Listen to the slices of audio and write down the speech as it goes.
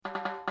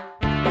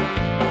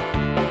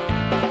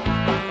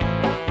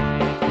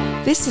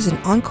This is an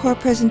encore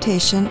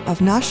presentation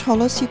of Nash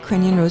Holos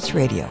Ukrainian Roots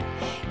Radio.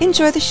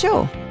 Enjoy the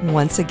show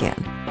once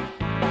again.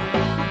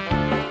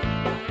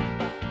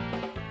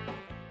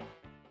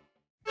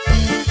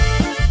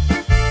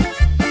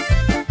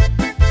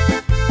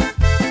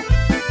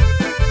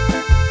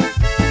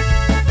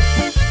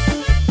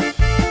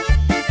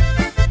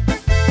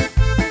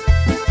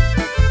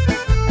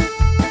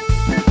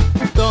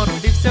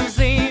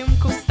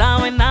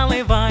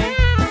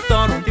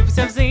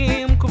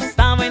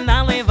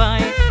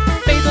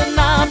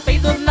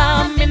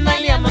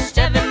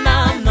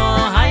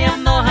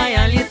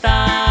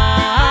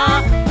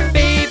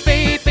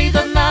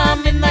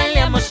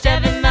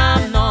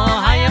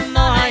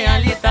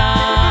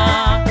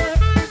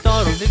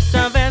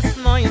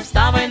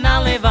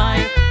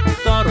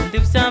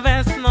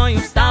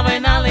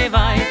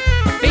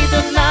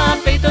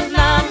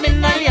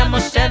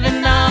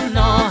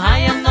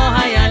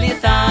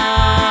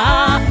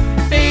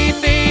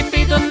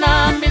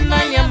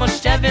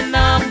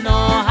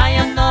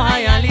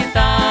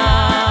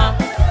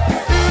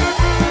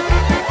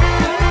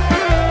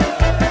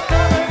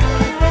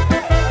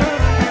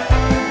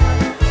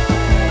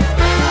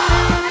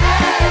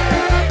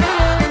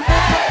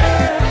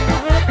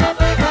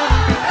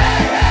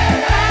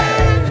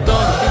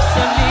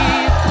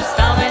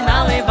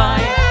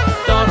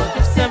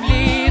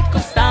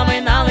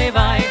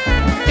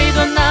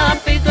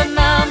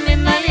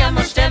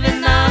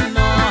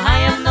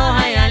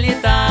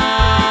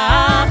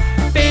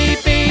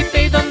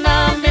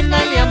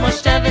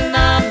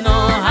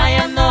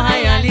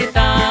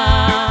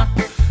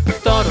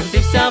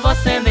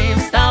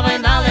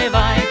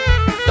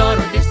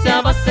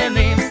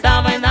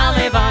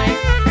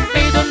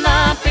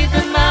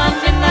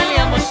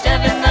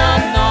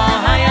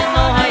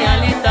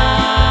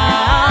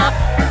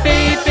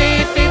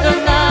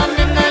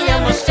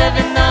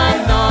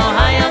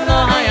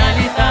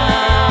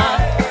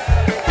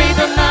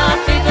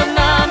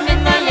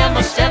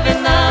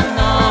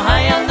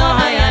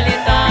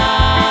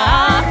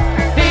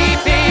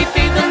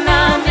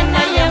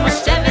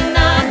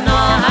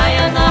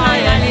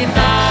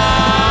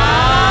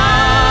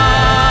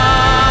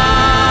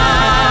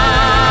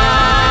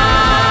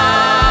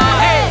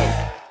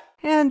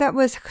 That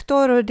was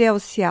Хто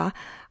родився,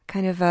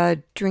 kind of a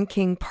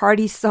drinking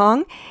party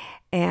song,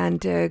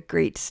 and a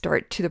great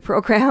start to the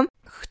program.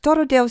 Хто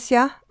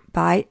родився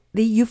by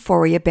the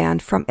Euphoria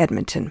Band from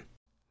Edmonton.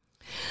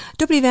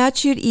 Добрий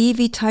вечір і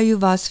вітаю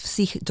вас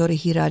всіх,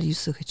 дорогі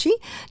радіослухачі,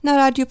 на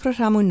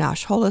радіопрограму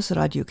 «Наш голос»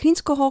 радіо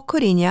українського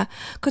коріння,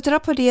 котра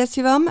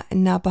подається вам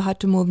на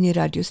багатомовній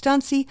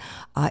радіостанції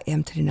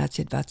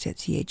AM1320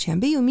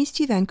 CHMB у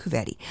місті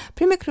Ванкувері.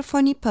 При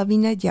мікрофоні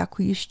Павліна,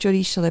 дякую, що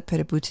рішили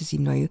перебути зі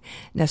мною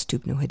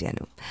наступну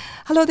годину.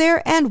 Hello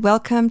there and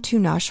welcome to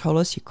 «Наш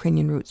голос»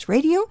 Ukrainian Roots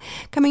Radio,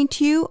 coming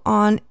to you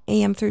on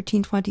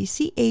AM1320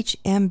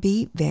 CHMB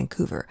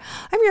Vancouver.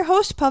 I'm your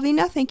host,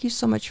 Pavlina. Thank you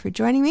so much for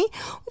joining me.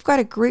 We've got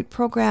a great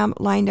program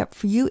lined up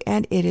for you,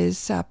 and it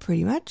is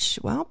pretty much,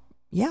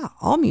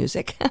 all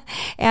music.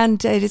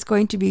 And it is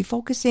going to be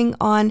focusing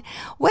on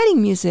wedding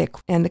music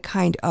and the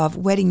kind of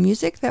wedding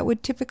music that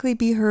would typically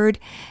be heard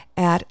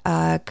at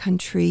a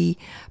country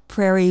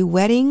prairie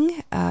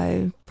wedding,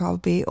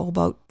 probably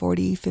about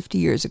 40, 50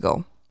 years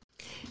ago.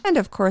 And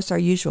of course, our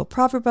usual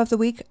proverb of the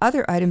week,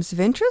 other items of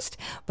interest,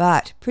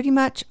 but pretty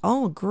much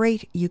all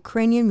great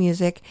Ukrainian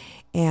music.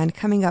 And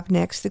coming up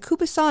next, the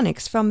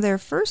Kubasonics from their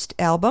first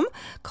album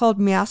called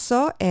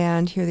Miaso,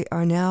 and here they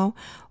are now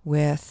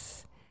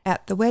with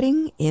At the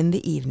Wedding in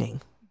the Evening.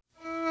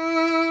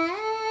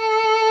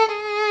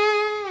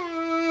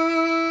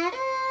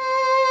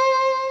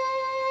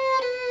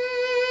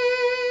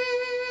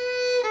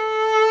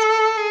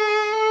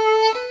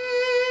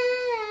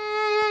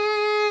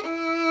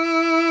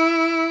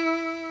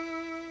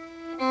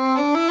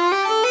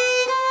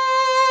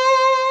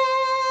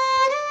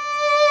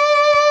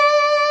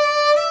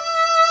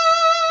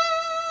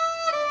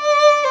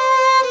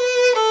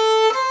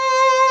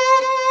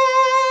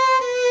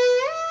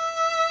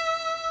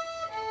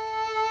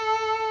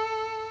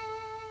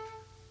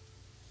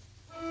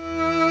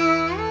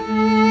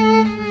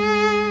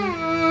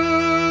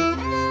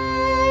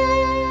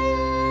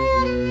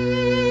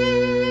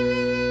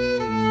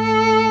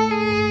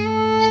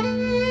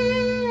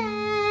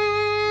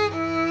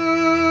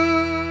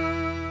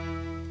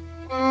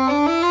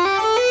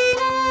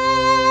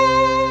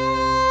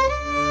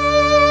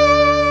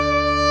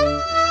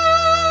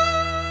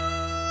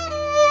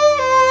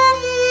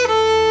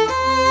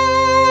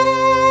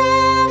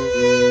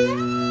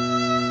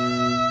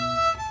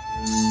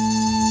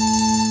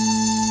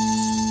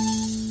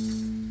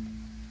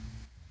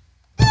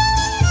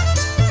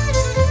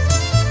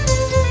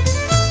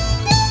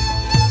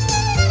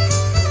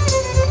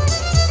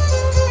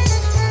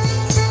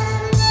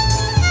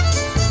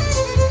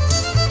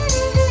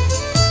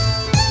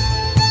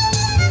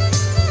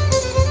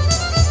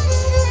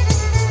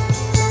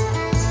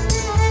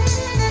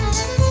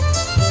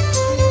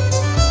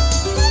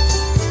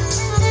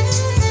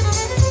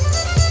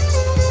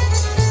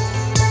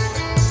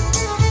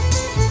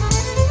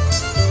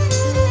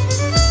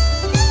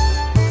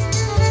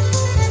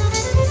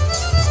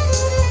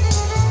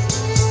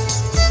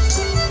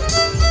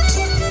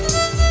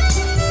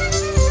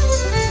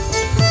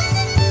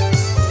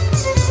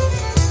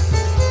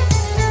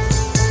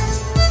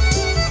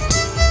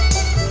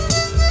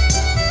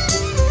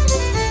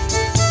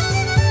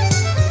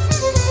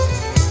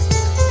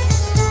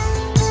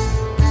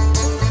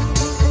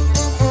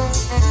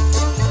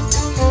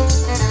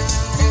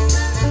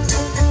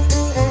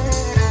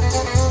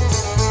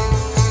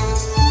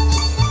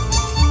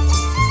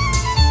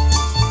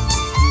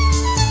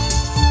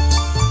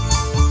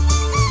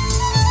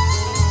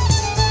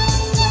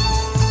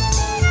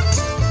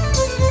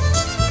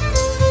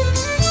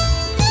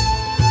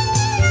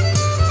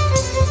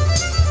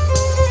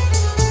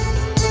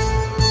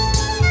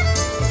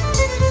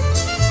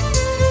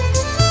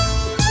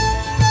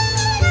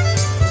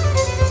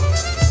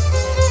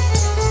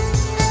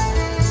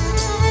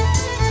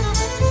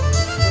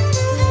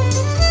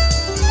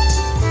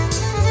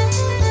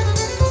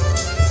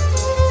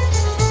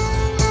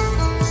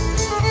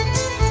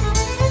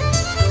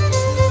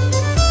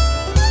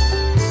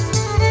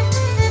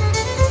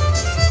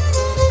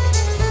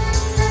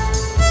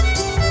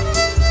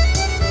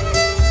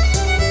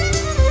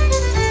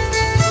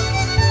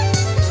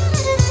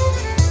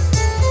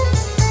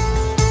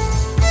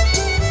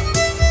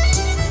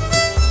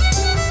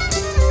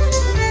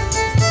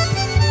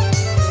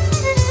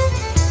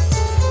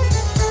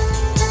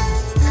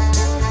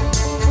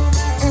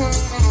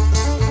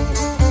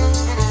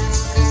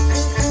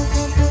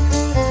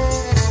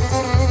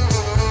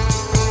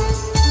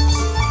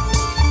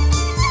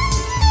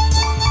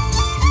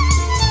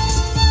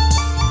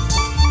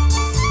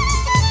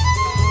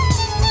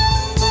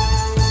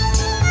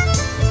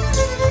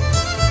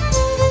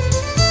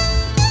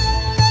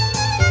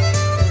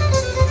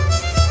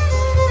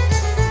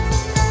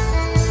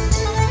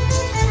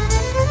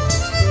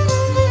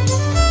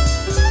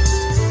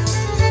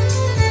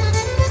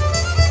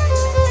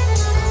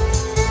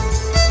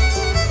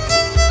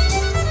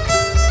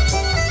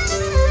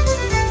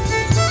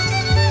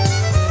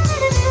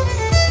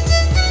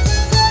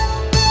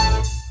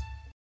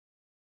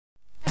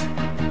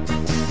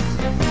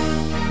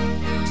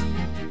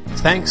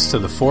 Thanks to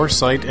the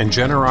foresight and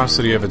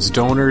generosity of its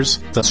donors,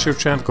 the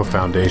Shevchenko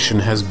Foundation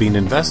has been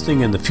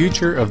investing in the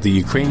future of the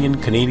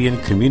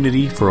Ukrainian-Canadian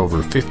community for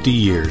over 50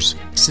 years.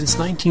 Since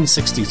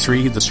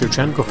 1963, the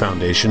Shevchenko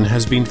Foundation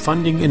has been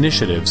funding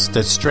initiatives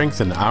that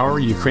strengthen our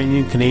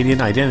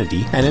Ukrainian-Canadian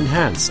identity and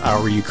enhance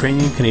our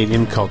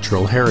Ukrainian-Canadian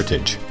cultural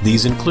heritage.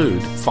 These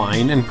include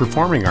fine and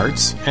performing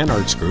arts and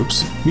arts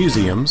groups,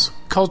 museums,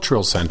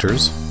 cultural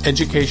centers,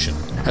 education,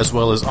 as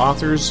well as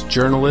authors,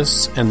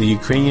 journalists, and the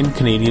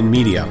Ukrainian-Canadian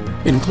media,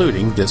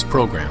 including this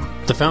program.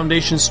 The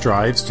Foundation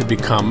strives to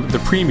become the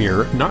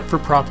premier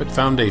not-for-profit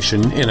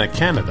foundation in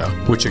Canada,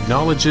 which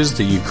acknowledges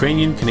the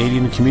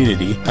Ukrainian-Canadian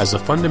community as a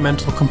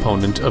fundamental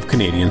component of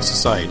Canadian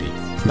society.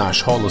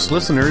 Nash Holos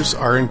listeners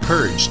are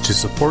encouraged to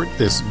support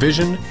this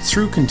vision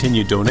through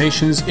continued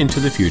donations into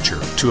the future.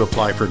 To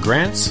apply for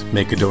grants,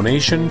 make a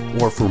donation,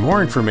 or for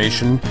more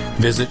information,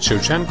 visit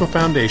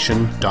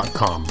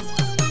ShevchenkoFoundation.com.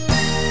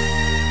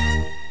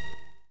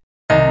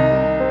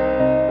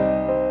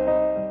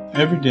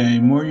 Every day,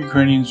 more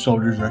Ukrainian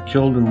soldiers are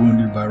killed or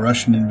wounded by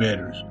Russian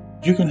invaders.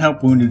 You can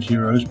help wounded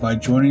heroes by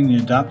joining the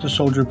Adopt a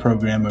Soldier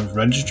program of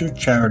registered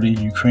charity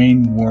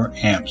Ukraine War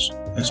AMPS.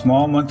 A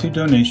small monthly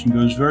donation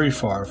goes very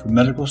far for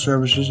medical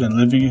services and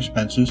living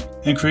expenses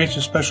and creates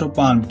a special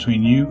bond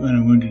between you and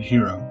a wounded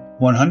hero.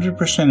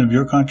 100% of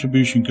your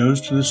contribution goes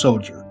to the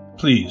soldier.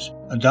 Please,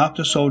 adopt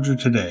a soldier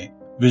today.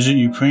 Visit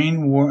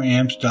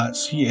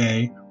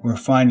ukrainewaramps.ca or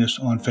find us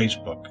on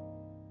Facebook.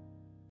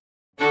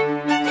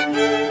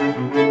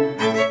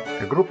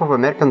 A group of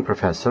American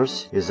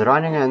professors is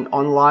running an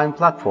online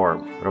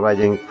platform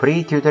providing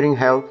free tutoring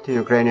help to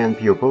Ukrainian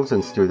pupils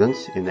and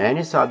students in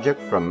any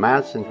subject from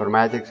maths,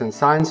 informatics, and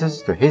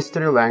sciences to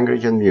history,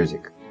 language, and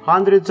music.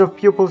 Hundreds of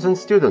pupils and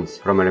students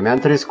from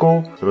elementary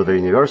school through the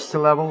university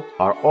level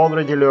are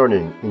already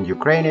learning in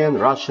Ukrainian,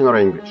 Russian, or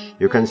English.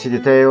 You can see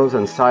details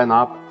and sign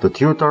up to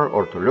tutor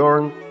or to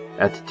learn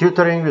at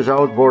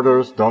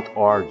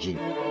tutoringwithoutborders.org.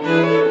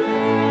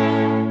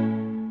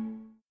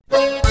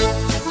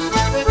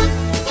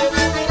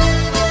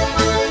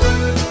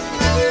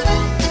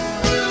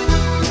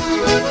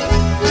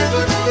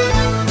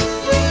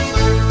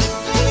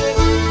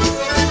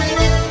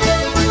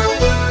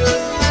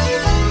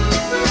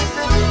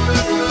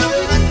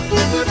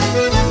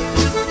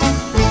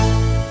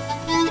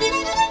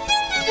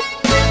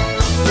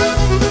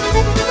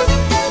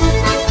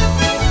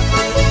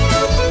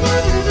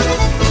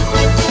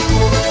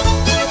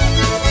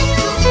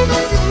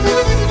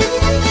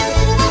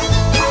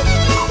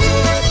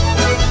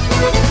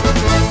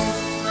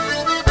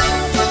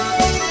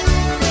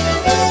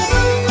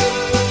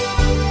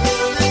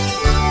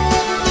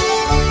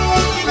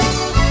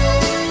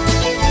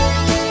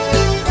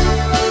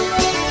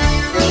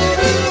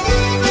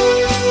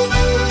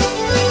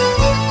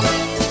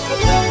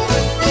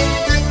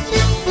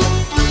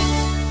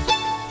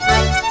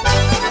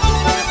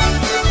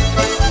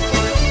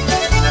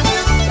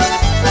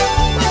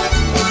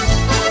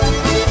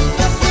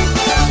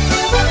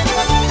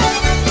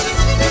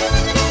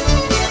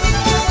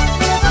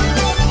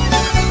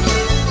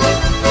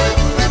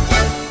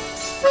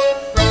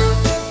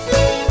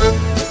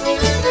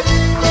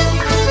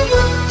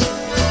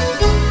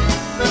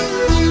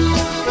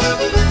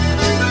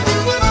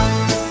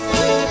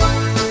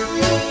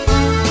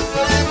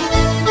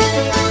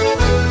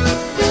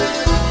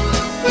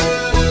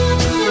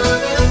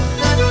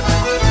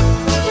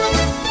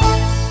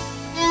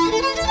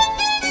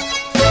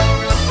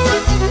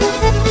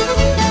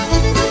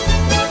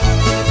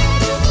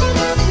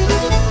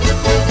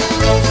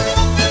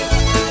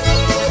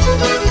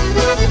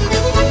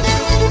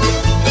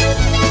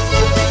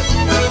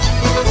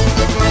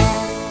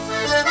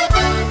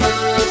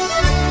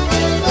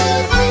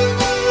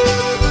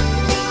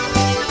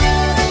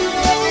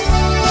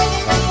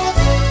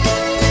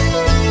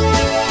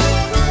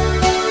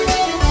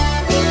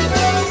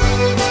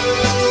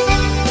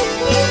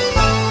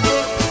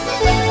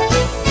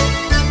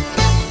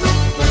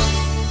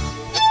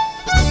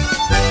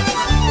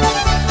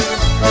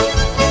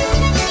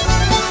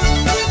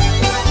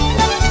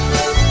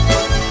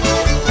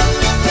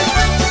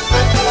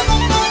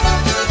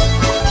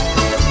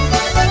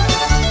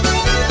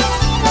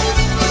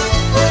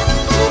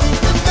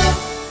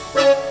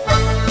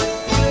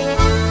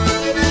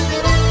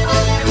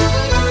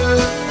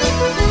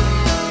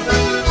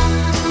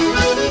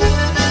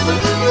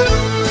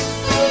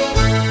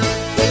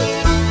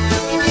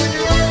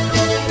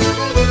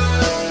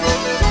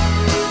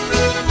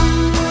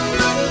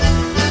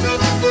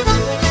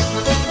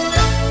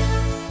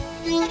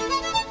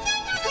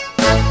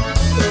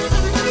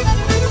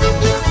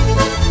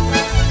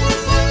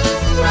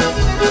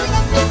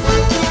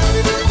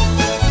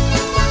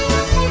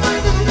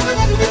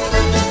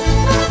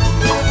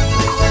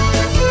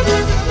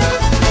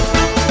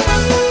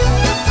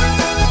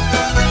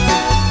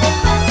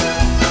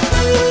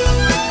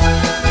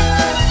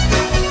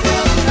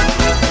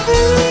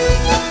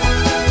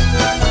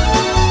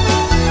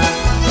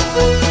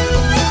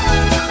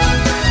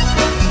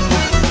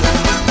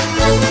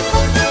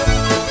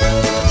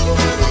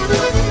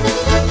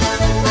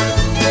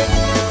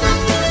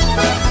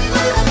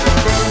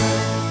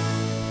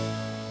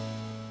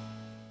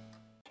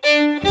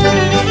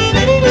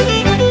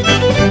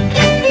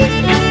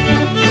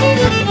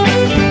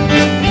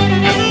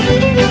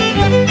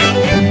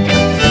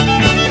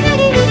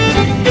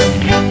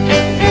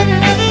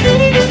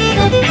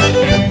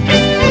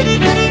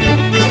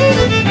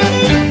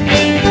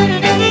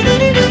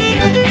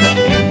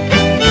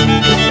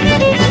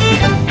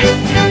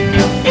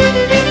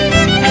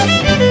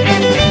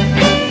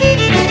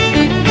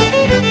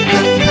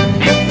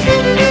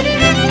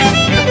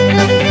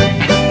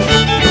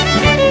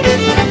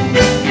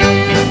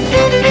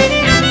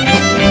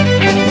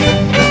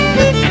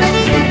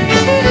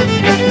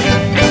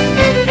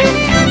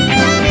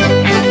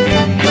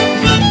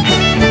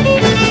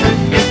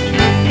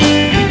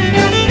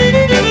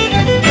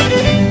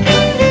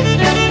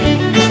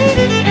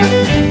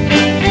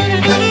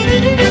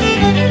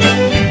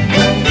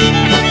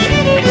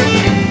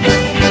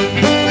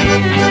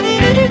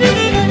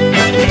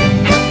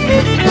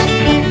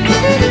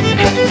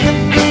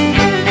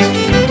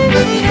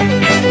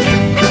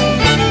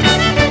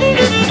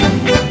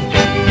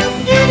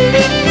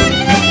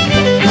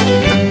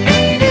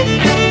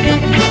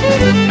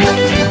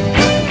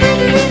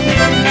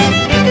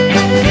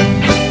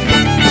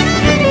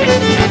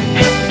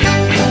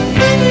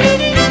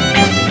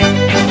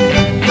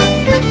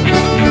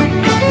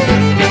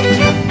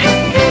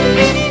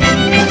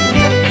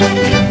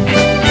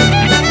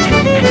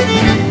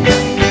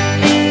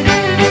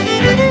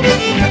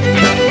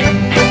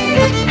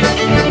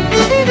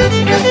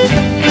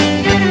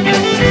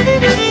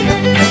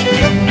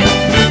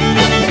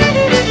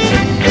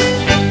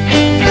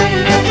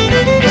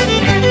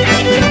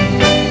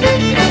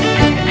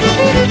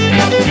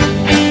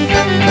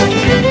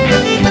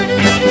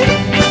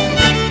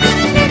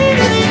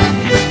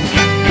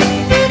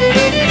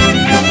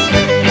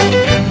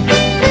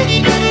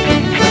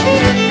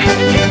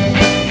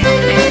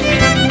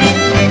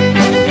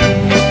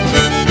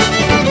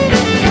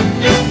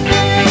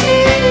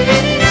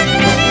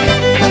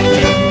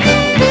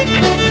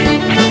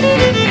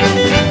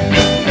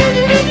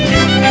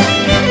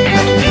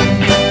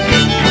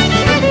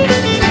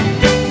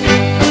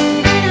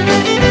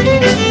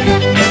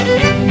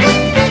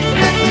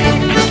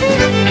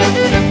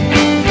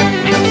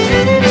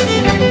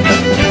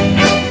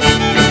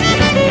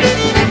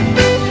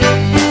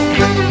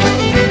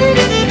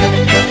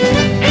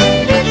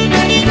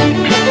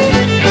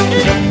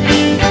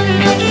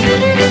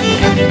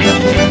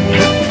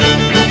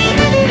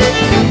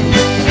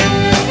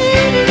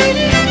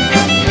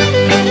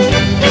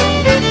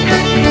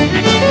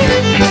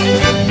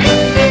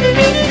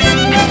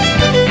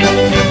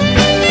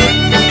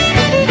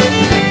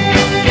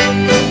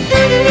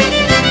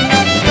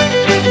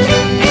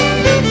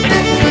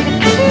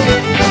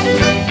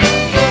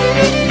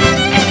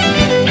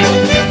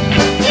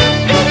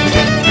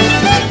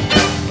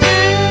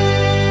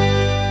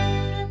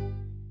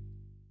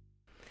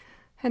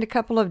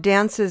 couple of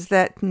dances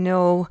that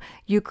no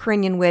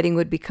Ukrainian wedding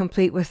would be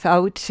complete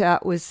without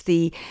was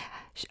the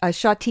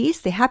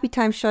Shottis, the Happy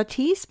Time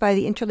Shottis by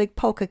the Interlake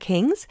Polka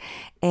Kings.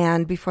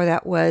 And before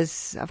that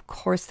was, of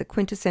course, the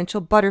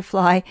quintessential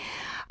Butterfly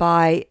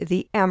by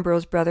the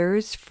Ambrose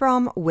Brothers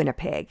from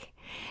Winnipeg.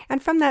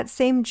 And from that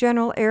same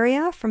general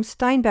area, from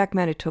Steinbach,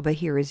 Manitoba,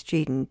 here is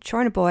Jaden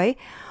Chornaboy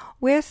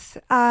with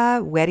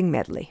a wedding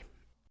medley.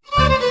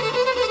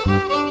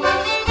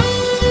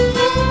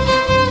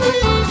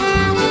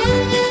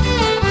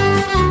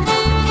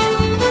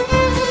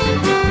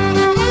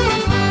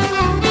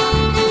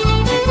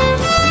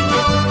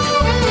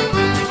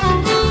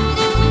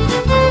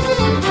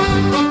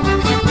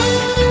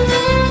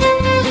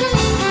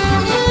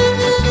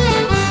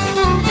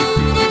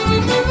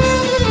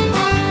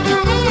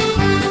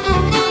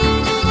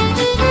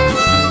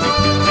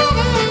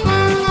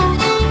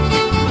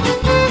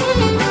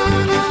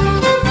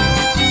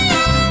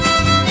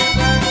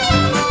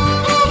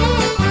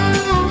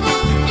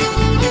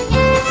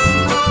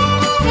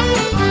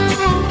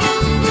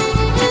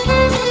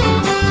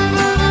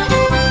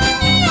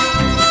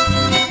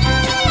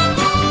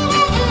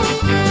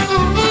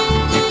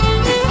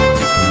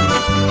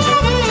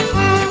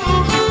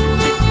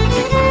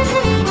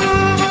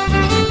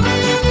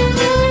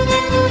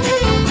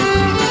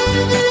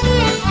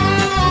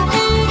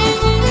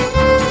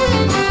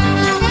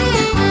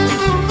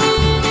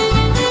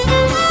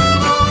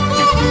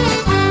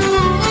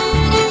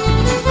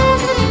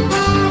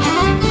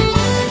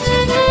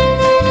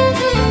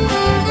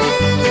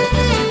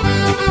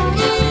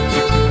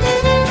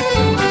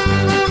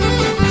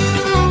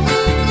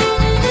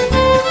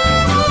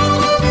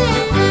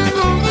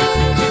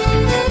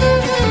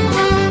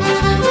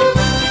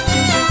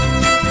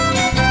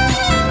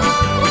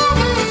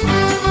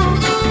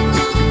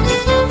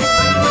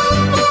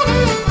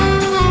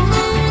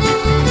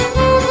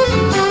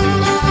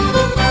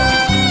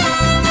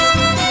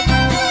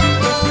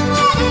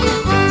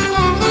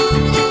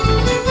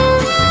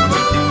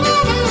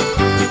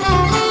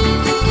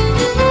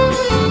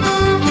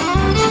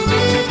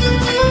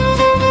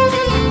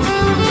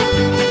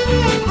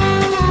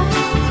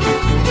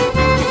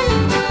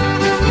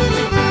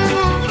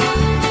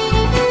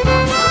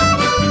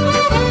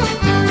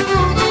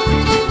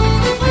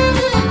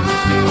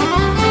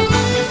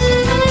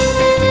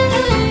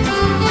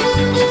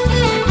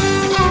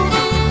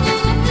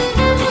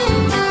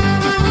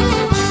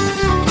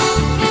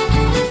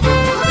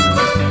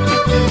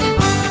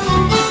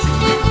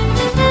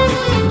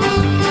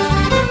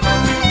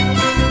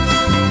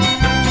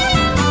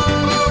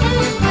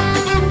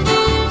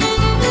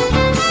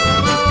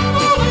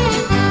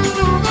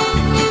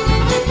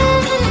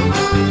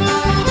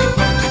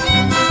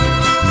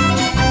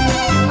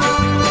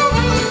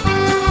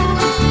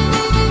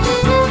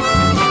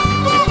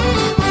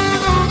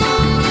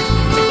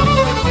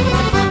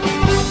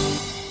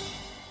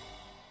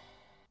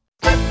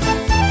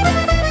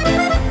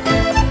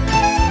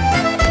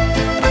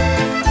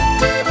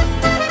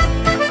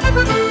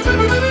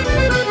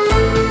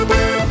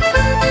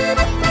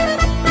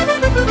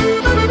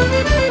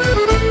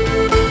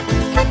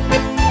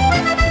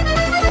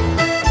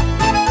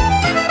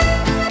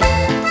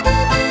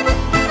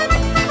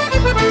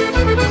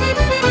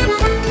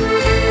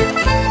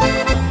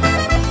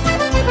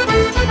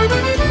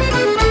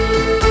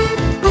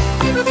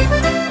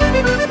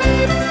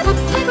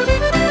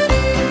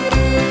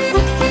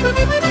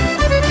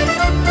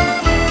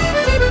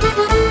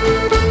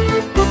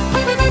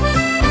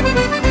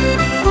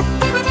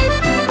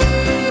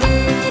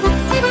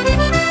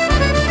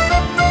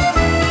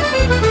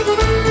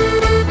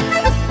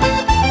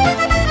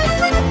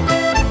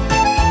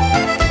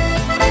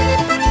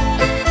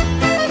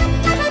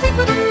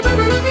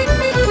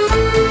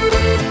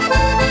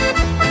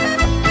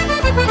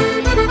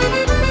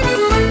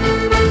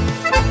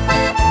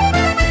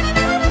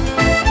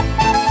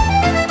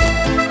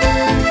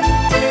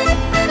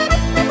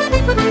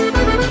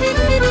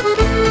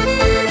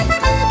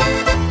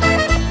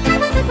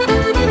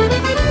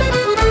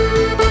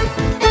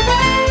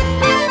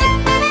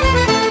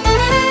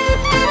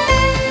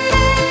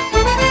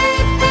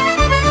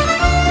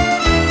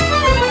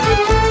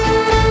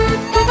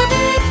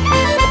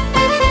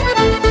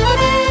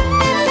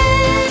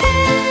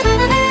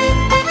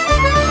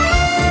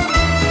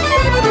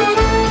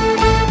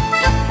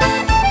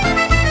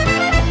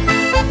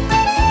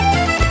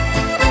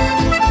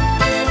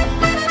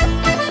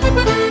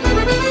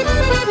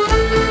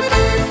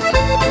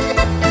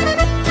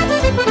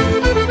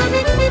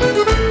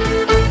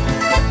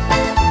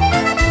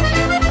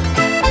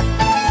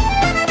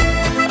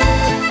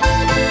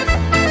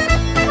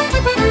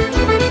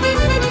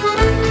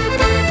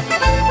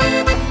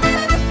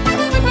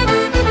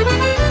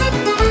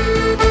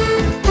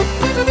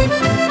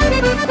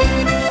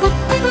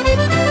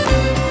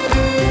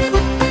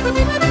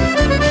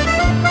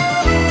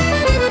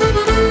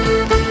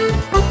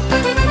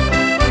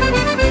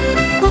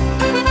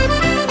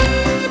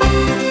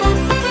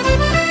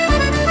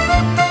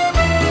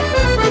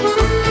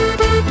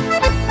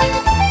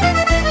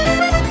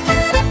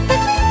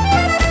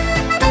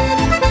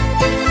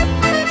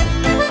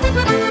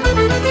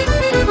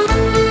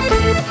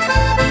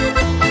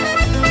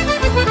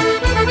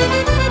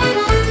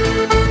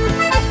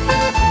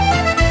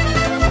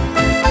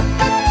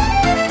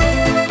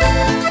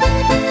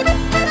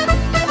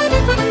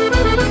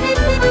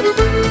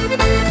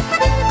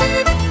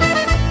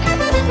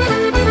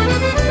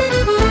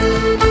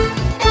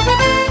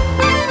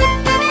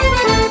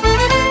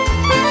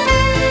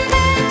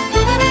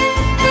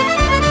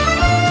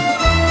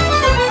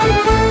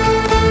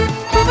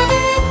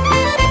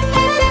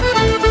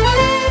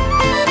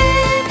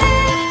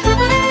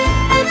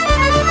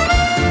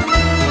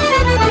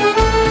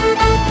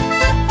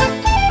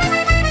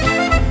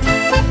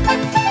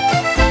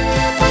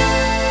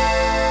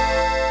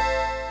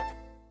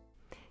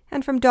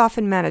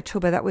 Dauphin,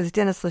 Manitoba. That was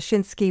Dennis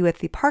Lashinsky with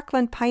the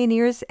Parkland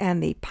Pioneers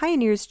and the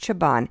Pioneers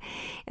Chaban.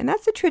 And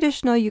that's a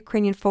traditional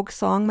Ukrainian folk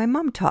song. My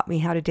mom taught me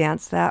how to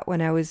dance that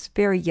when I was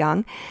very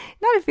young.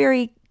 Not a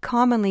very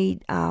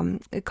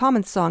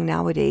common song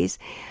nowadays.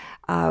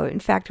 In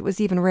fact, it was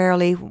even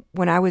rarely,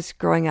 when I was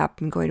growing up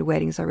and going to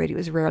weddings already, it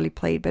was rarely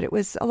played, but it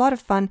was a lot of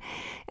fun.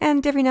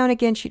 And every now and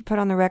again, she'd put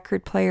on the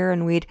record player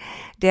and we'd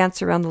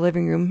dance around the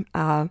living room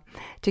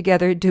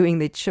together doing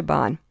the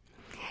Chaban.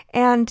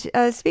 And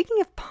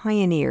speaking of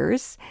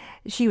pioneers,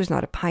 she was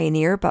not a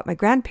pioneer, but my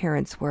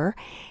grandparents were.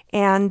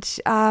 And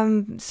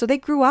so they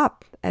grew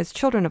up as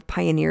children of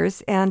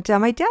pioneers. And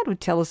my dad would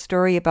tell a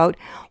story about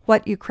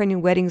what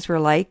Ukrainian weddings were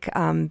like.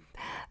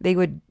 They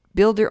would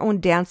build their own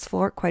dance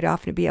floor. Quite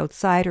often it'd be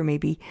outside or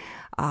maybe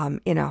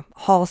in a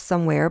hall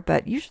somewhere,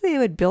 but usually they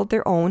would build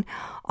their own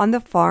on the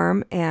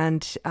farm,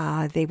 and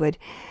they would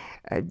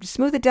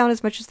smooth it down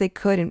as much as they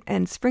could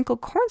and sprinkle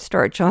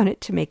cornstarch on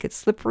it to make it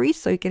slippery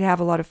so you could have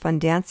a lot of fun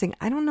dancing.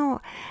 I don't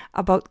know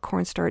about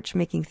cornstarch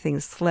making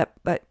things slip,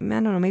 but I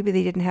don't know, maybe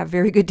they didn't have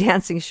very good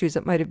dancing shoes.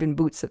 It might have been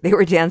boots that they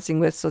were dancing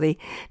with, so they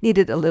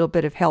needed a little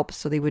bit of help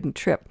so they wouldn't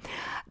trip.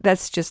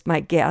 That's just my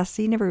guess.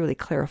 He never really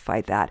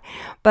clarified that.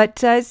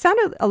 But it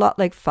sounded a lot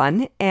like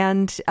fun,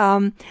 and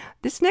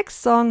this next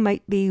song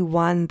might be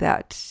one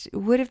that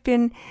would have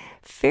been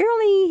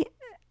fairly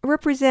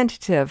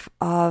representative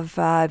of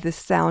the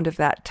sound of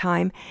that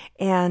time,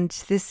 and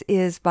this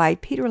is by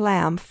Peter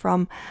Lamb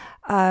from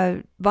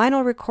a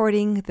vinyl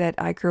recording that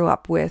I grew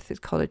up with. It's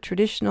called A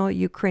Traditional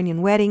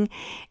Ukrainian Wedding,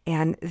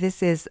 and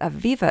this is a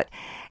Vivat.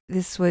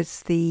 This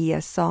was the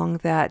this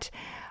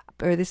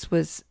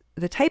was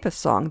the type of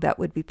song that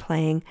would be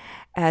playing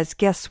as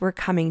guests were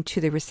coming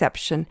to the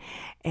reception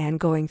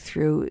and going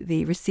through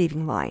the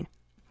receiving line.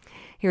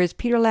 Here is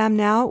Peter Lamb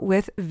now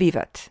with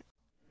Vivat.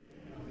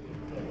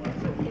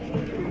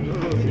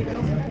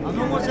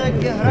 Ну,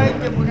 музики,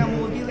 грайте, бо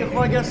молоді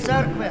виходять з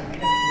церкви.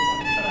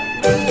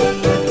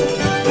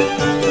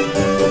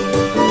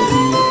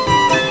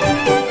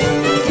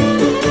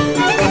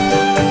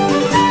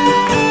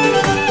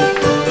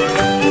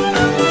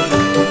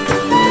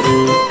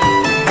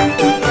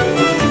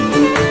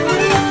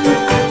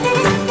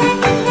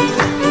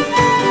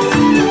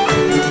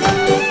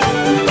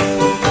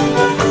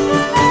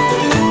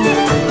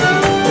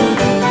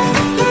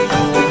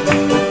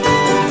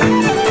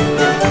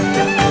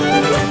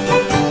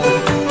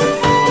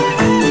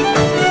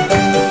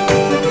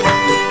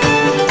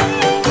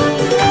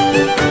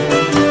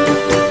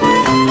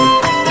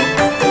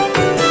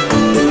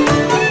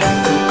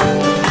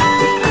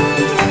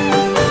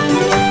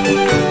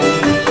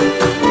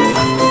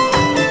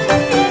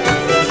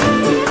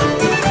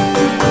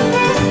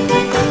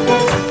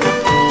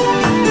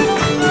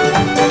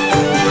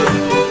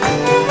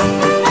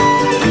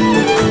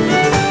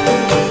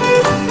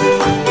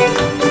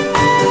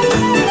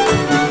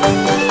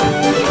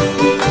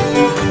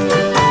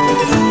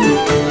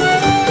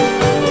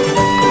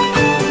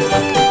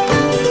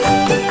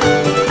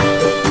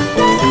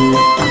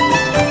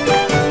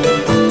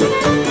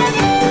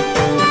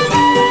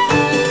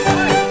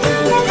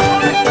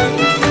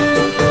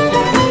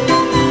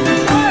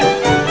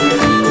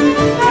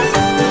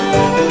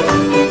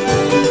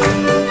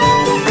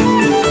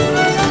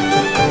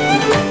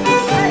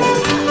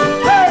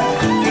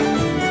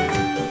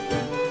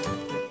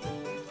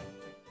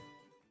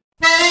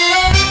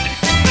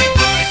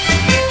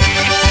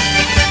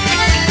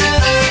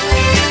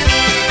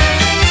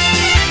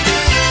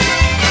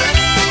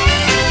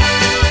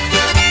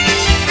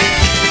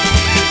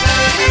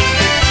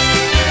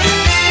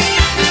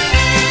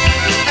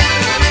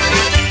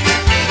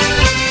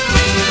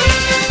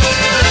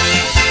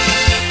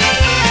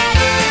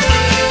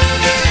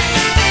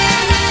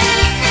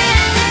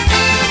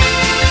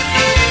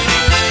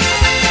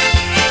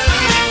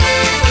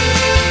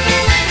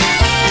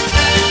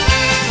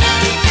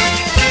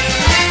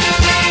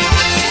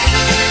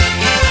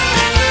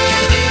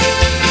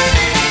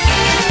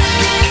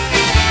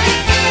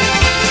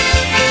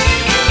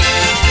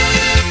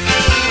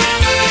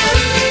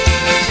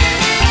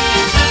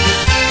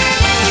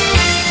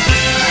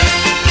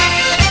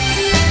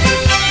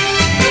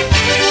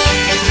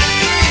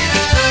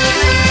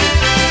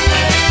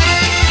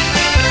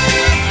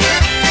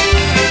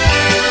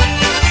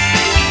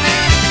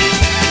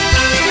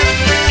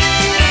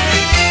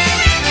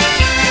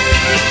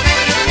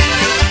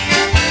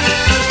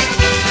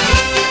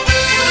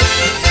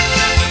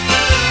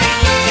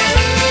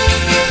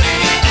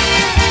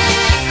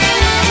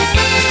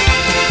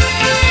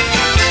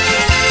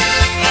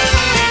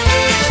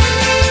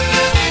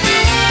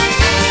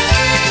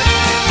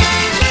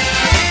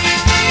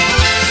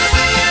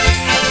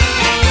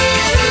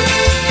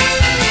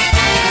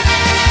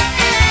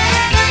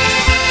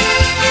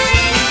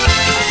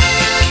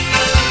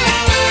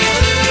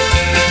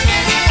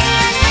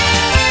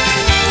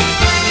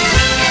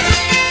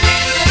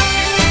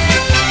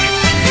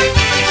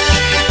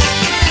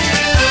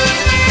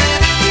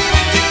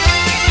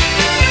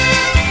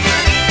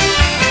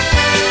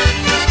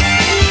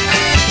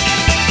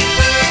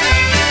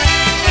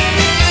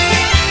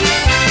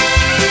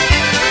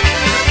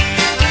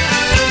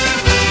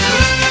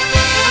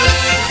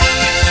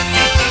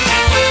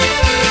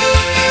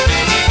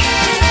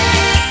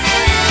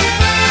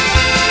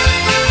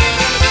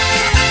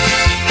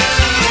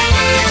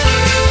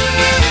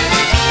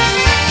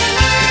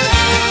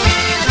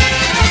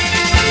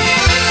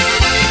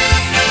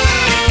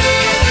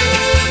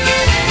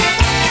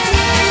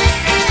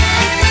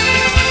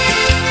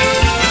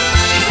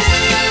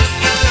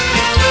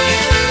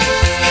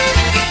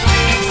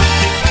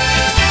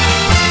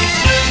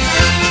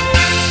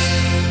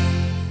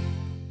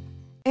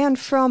 And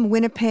from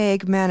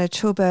Winnipeg,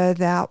 Manitoba,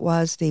 that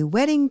was the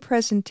Wedding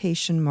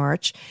Presentation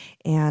March.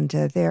 And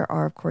there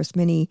are, of course,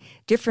 many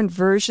different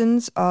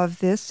versions of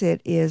this.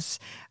 It is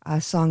a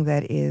song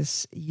that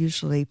is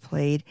usually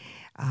played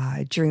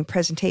during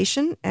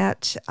presentation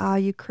at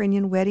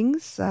Ukrainian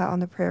weddings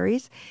on the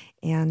prairies.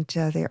 And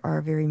there are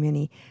very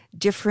many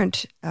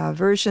different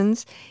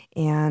versions.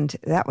 And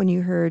that one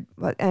you heard,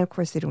 and of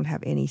course they don't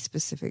have any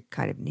specific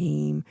kind of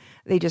name.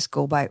 They just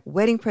go by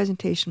Wedding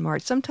Presentation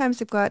March. Sometimes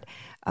they've got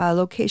a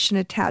location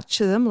attached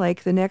to them,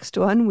 like the next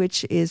one,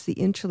 which is the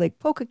Interlake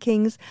Polka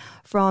Kings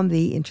from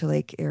the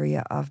Interlake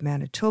area of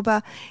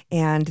Manitoba.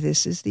 And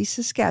this is the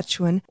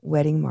Saskatchewan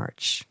Wedding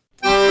March.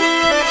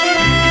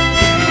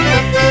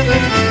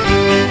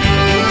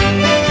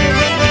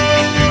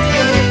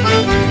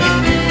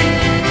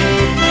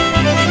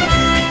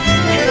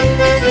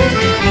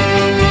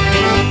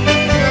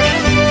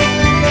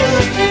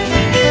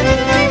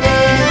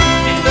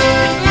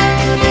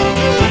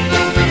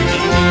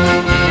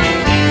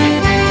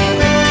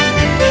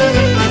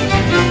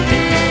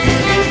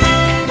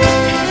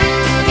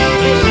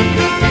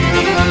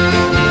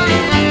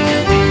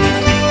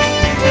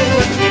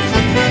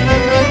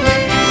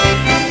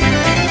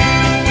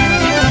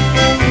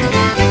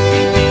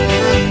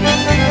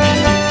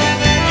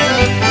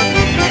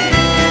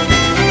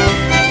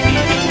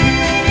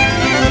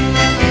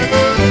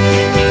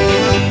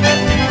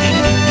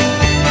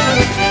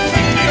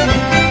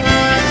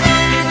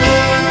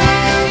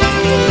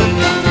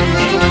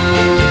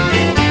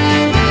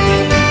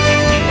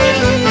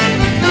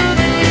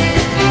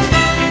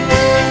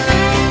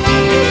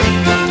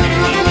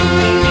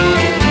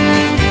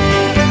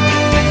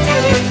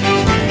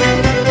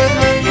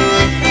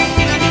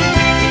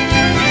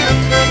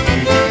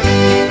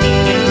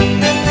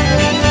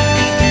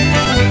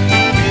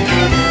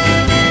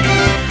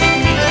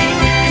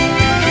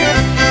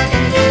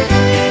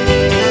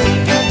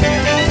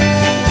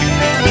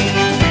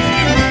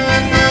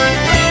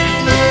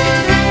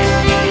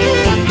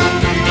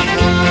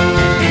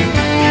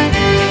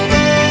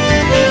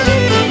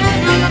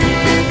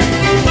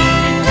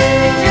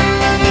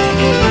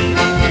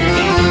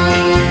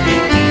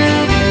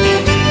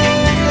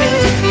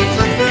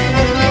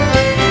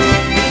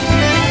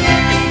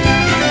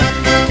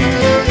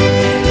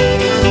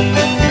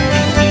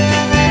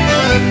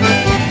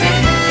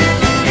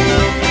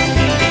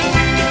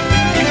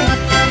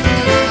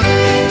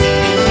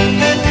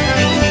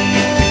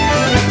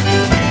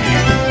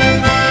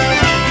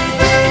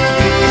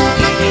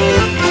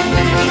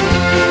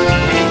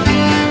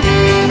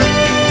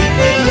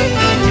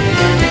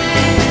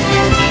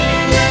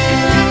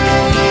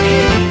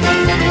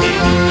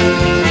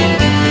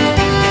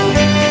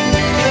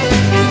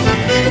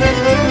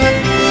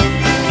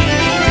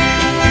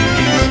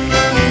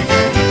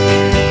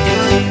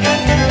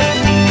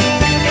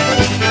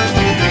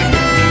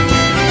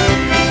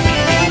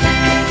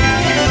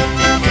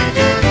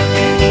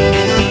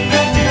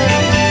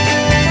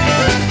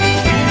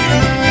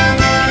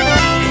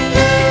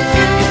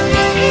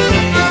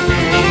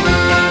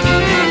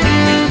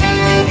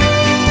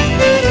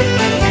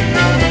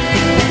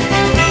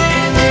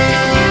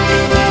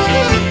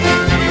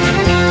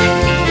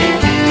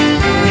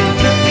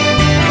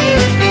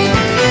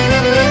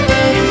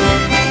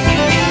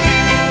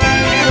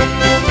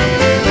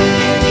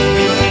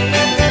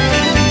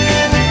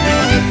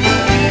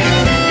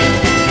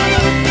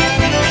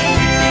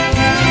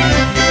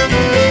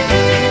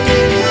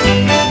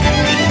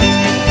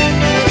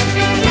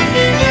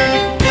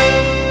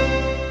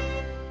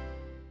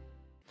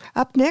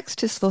 Up next,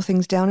 to slow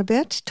things down a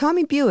bit,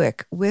 Tommy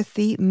Buick with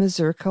the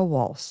Mazurka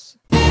Waltz.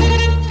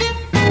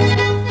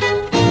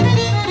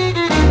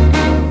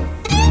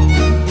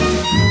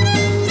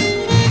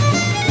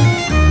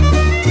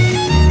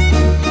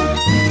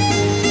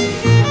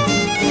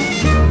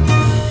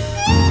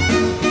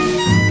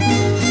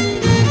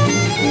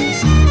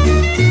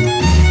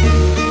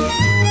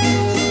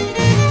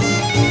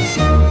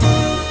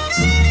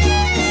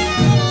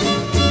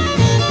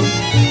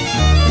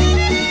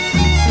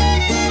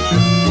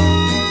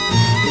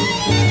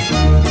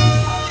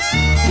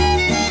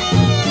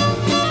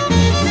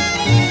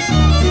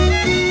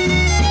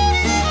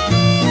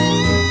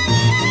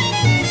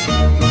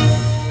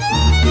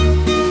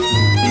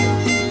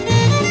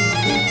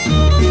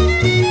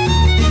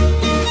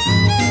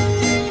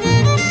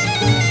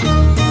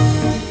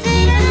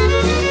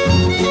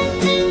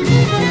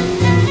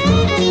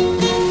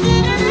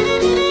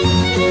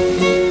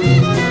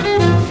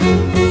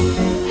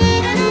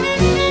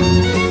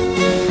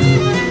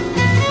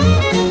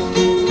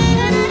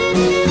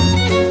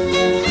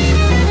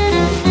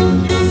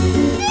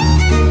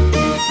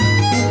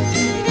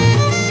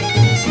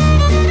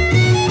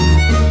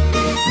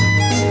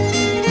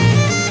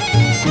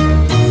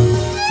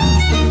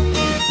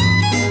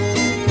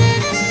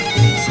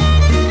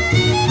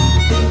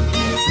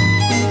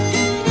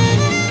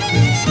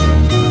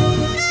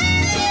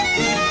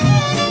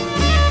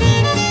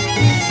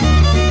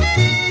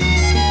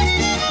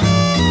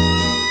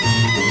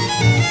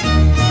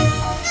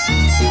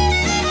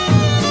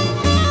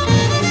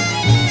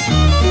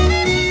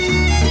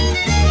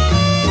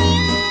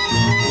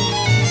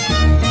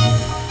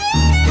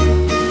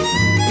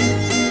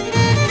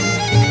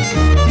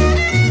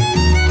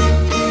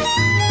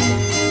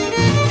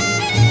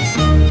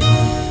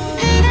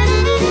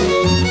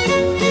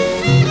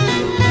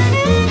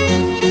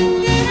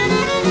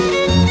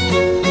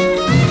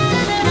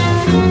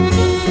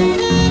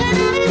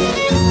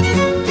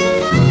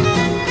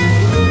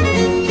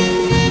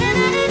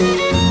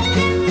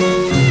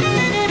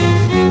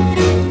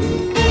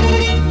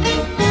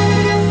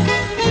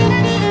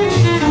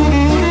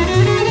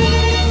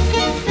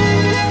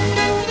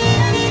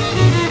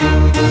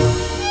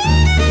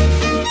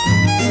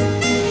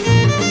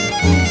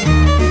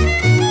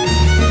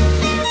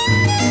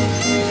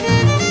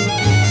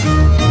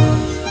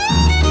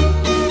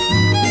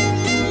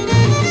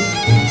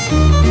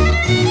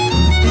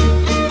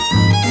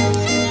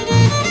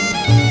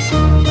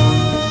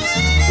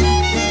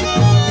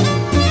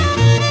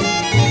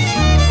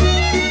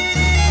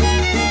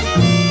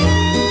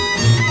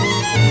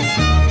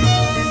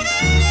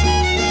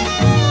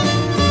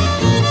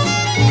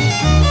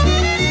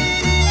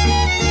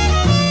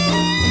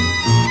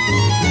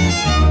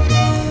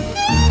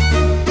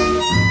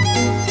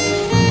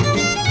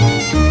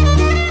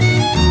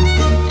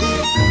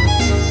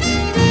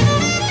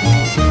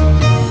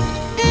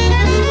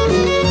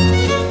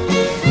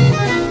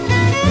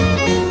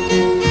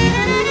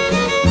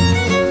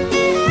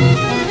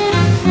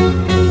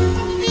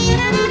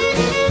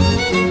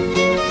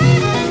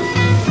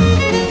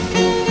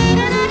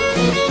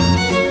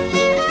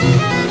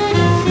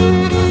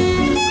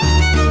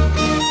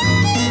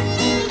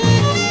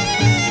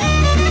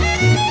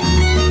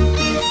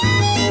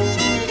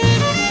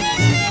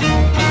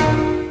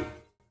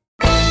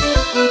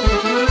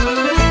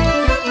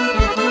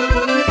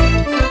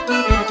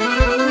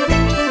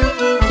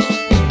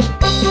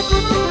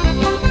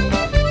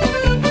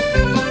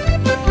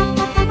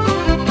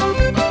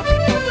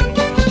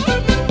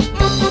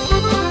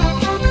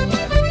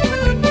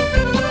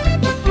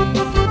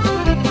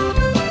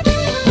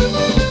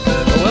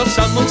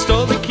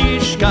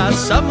 kishka,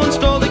 someone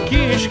stole the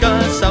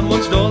kishka,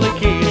 someone stole the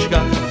kishka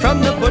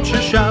from the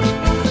butcher shop.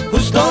 Who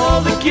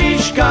stole the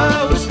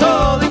kishka, who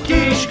stole the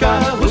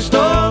kishka, who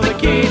stole the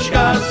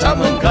kishka,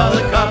 someone call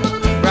the cop.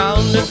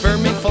 Round and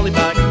firm and fully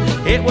back,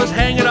 it was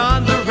hanging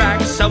on the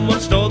rack. Someone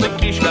stole the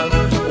kishka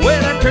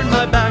when I turned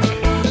my back.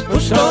 Who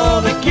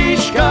stole the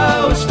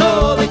kishka, who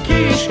stole the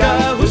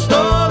kishka, who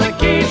stole the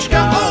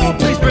kishka, oh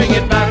please bring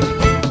it back.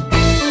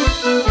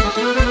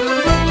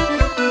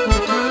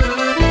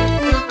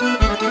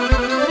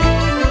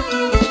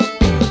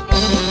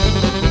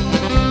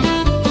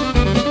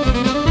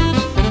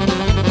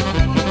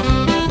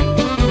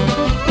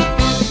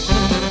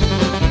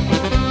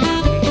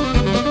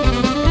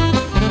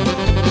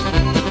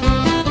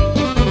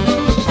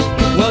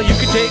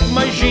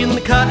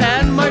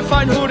 And my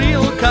fine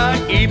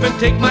horilka, even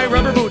take my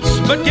rubber boots,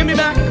 but give me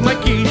back my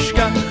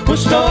kishka. Who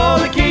stole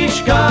the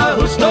kishka,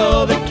 who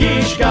stole the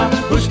kishka,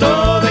 who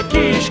stole the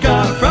kishka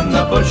from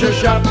the butcher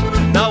shop?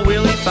 Now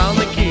Willie found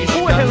the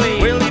kishka,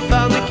 Willie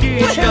found the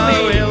kishka,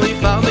 Willie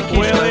found the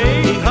kishka,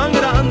 he hung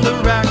it on the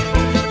rack.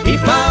 He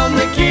found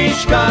the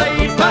kishka,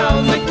 he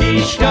found the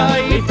kishka,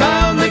 he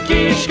found the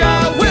kishka,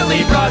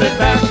 Willie brought it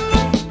back.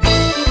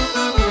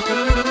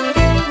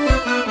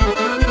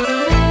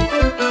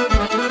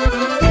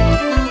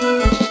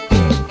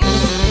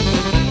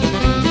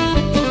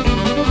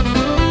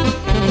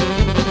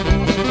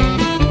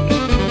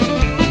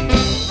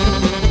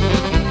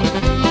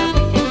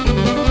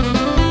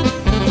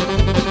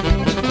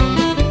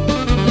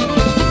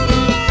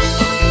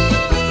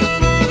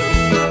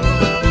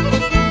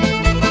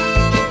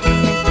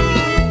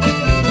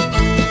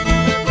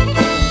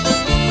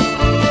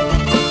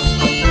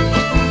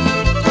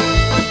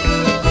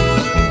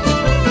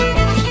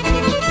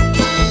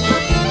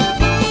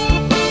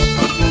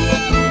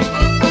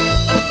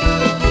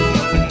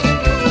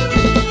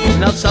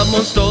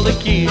 Someone stole the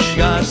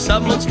kishka,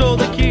 someone stole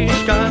the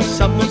kishka,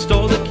 someone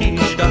stole the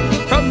kishka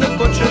from the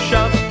butcher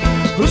shop.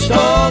 Who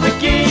stole the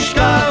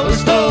kishka, who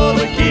stole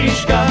the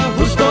kishka,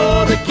 who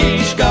stole the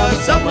kishka,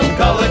 someone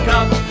call the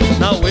cop.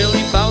 Now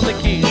Willie found the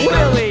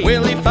kishka,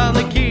 Willie found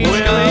the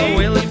kishka,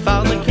 Willie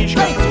found the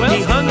kishka,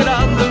 he hung it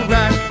on the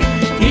rack.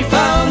 He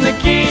found the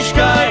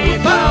kishka, he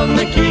found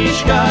the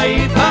kishka,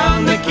 he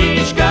found the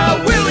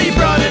kishka, Willie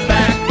brought it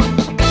back.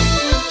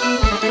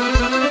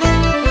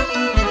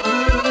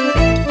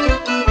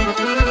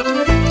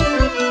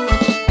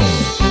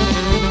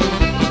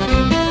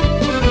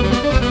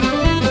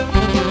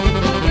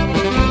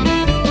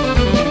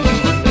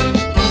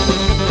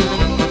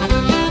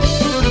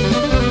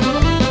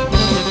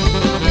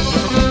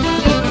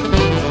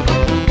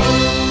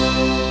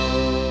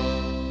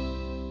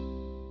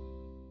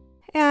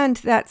 And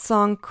that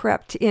song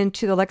crept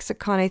into the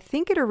lexicon. I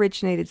think it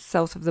originated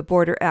south of the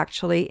border,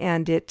 actually,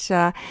 and it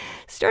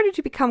started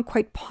to become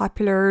quite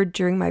popular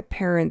during my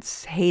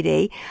parents'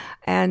 heyday,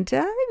 and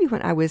maybe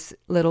when I was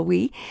little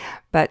wee.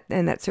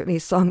 And that's certainly a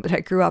song that I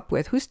grew up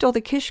with. Who Stole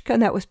the Kishka?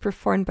 And that was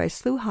performed by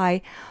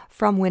Sluhai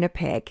from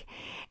Winnipeg.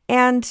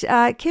 And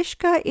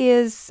kishka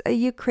is a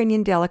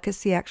Ukrainian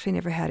delicacy. I actually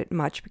never had it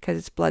much because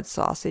it's blood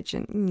sausage,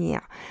 and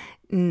yeah.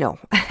 No,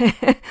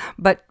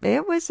 but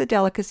it was a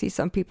delicacy.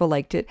 Some people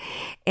liked it,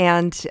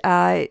 and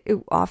it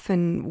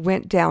often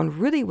went down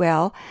really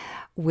well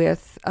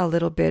with a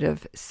little bit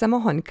of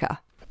samohonka.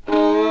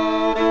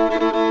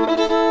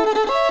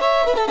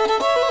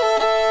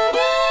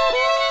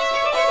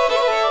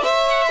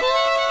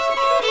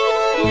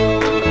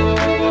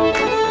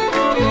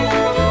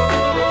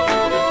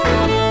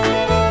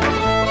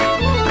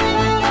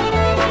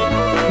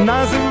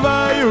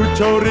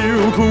 Називають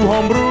горілку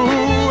гомбру,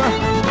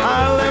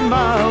 але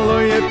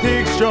мало є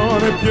тих, що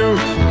не п'ють.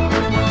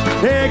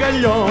 І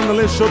гальйон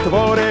лиш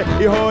утворе,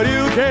 і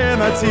горілки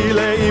на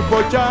ціле, і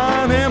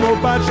потягнемо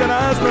паче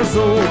раз на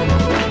зуб.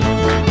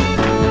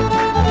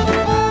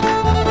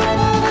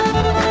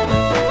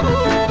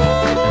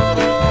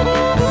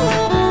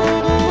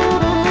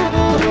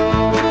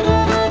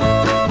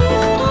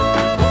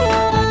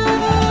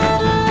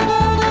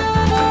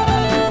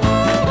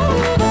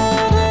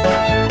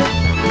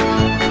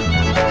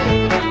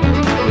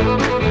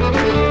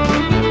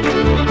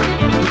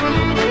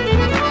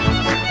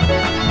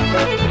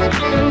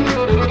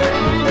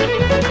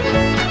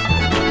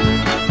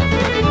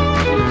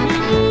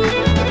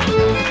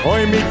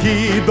 Ой, мій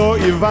дідо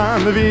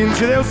Іван, він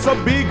чилив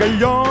собі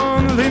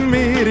гальйон, він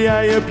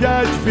міряє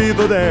 5 фіт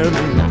один.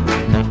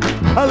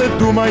 Але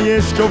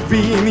думає, що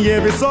він є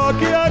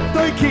високий, як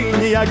той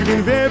кінь, як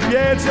він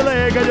вип'є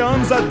цілий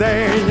гальйон за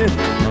день.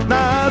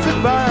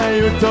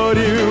 Називають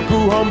горілку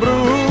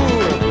гомбру,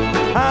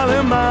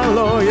 але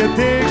мало є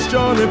тих,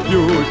 що не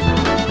п'ють.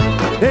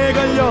 І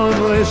гальйон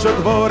лиш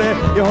отворе,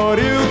 і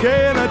горілки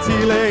на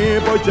ціле, і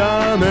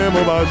потягнемо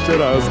вас ще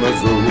раз на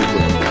зуб.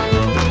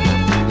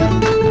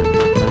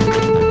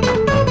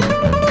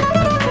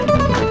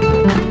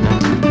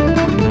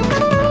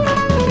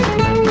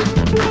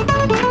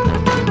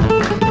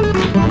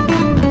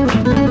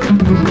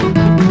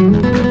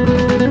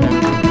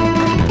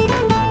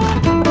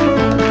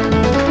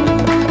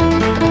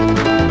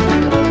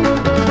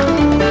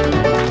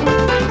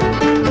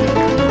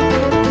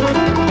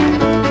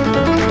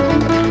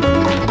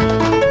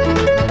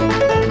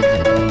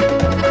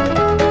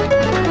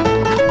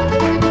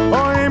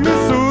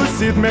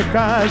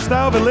 Усміхаєш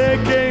та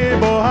великий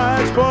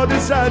богач, по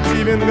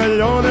десятці він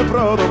мільйони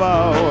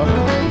продавав.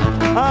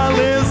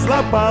 Але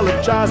злапали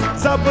в час,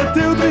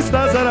 заплатив 200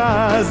 за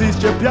раз, і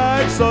ще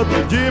 500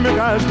 тоді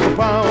Михась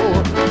пропав.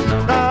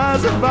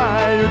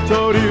 Називають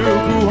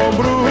горілку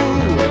гомбру,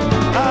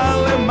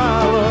 але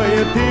мало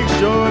є тих,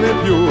 що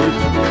не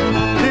п'ють.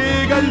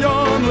 І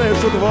гальон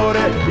лиш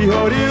утворе, і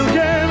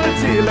горілки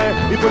на ціле,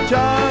 і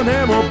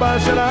потягнемо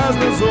перший раз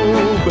на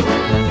зуб.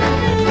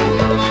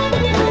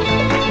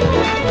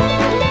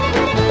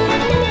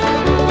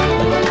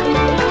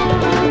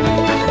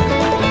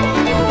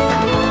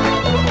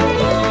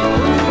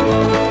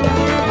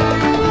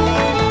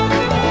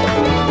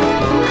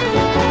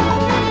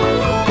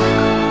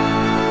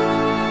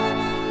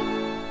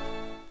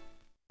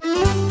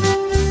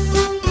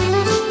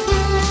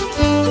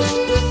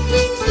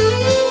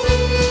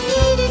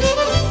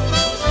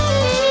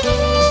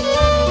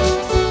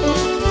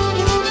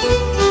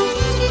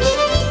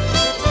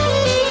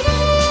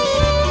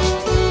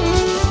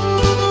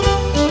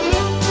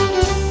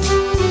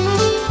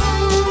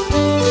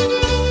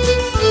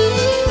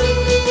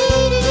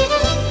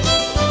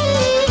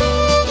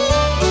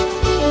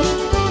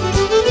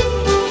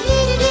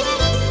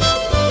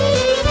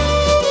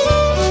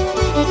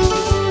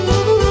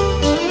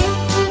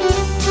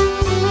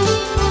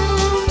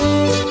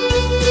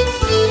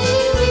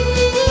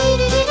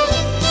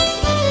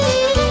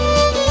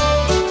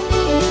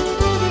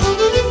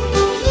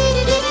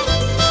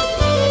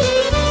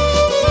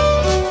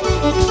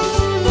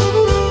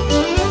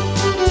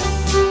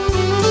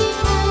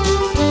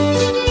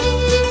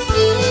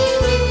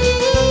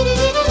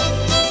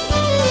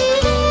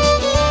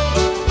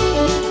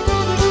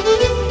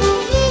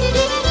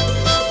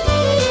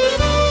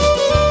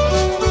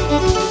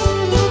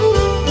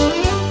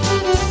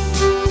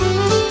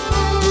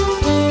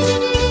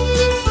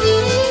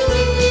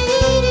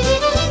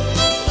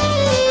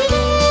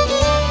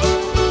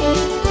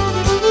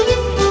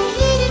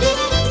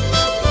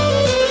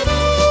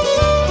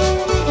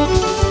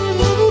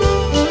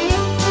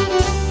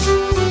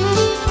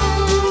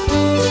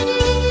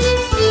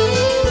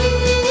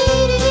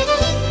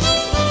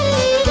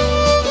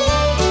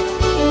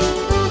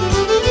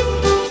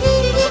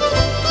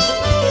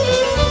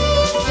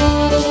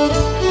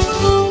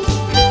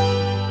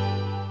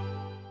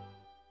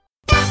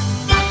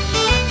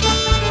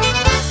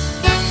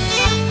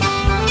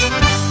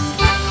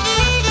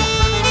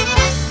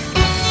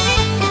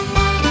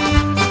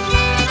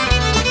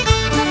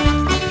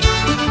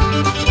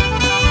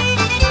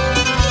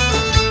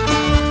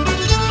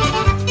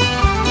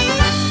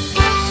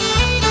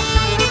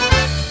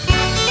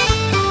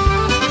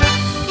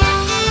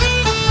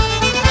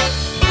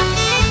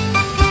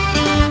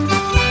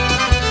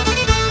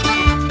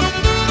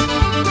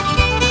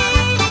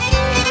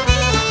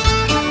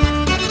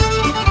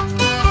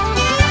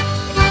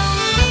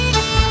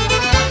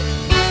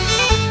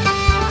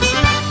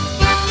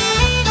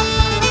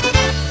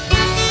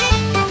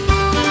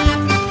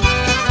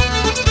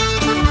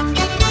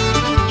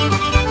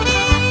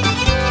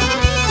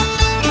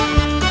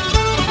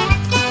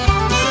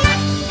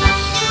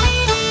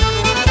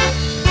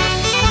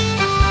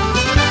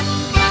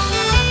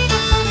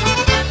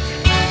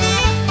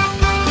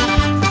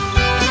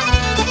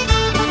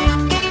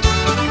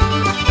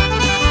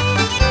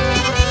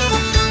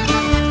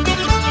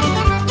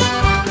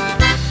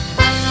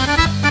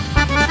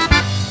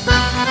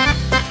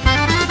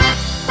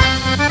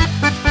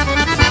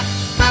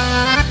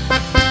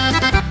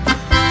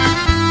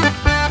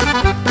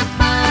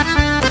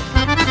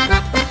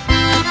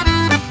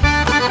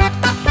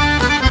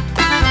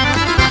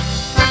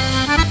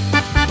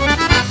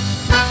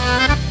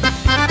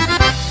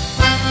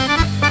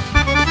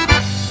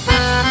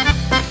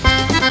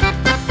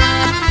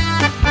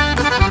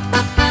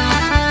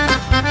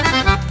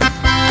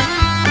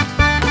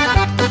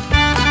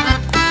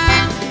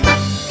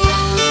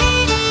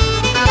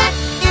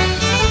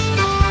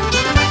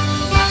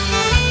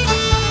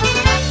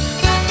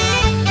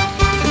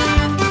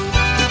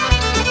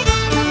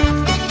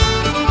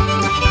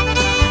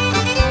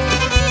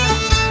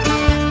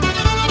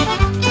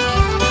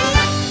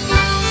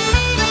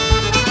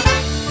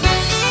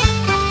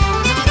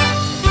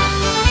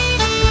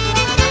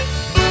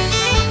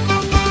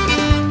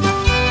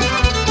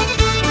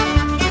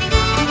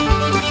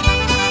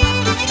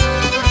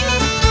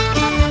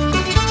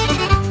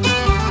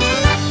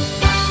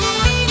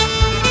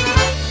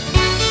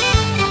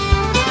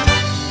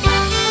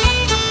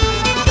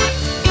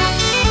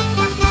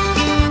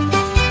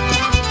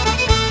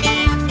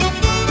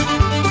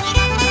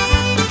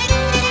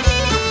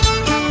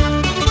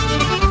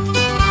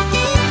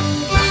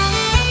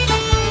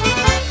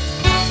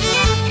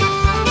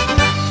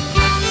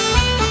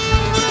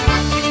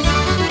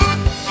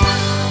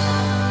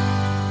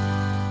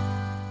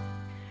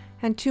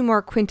 And two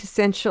more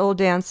quintessential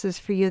dances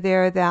for you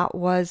there. That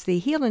was the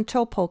Heel and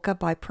Toe Polka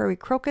by Prairie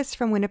Crocus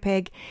from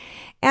Winnipeg.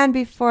 And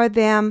before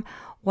them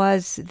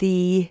was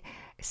the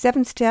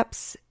Seven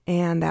Steps,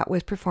 and that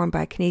was performed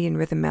by Canadian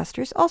Rhythm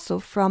Masters, also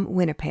from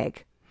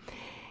Winnipeg.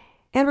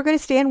 And we're going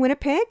to stay in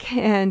Winnipeg,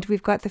 and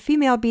we've got the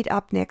female beat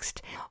up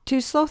next.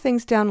 To slow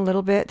things down a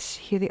little bit,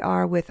 here they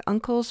are with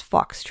Uncle's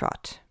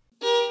Foxtrot.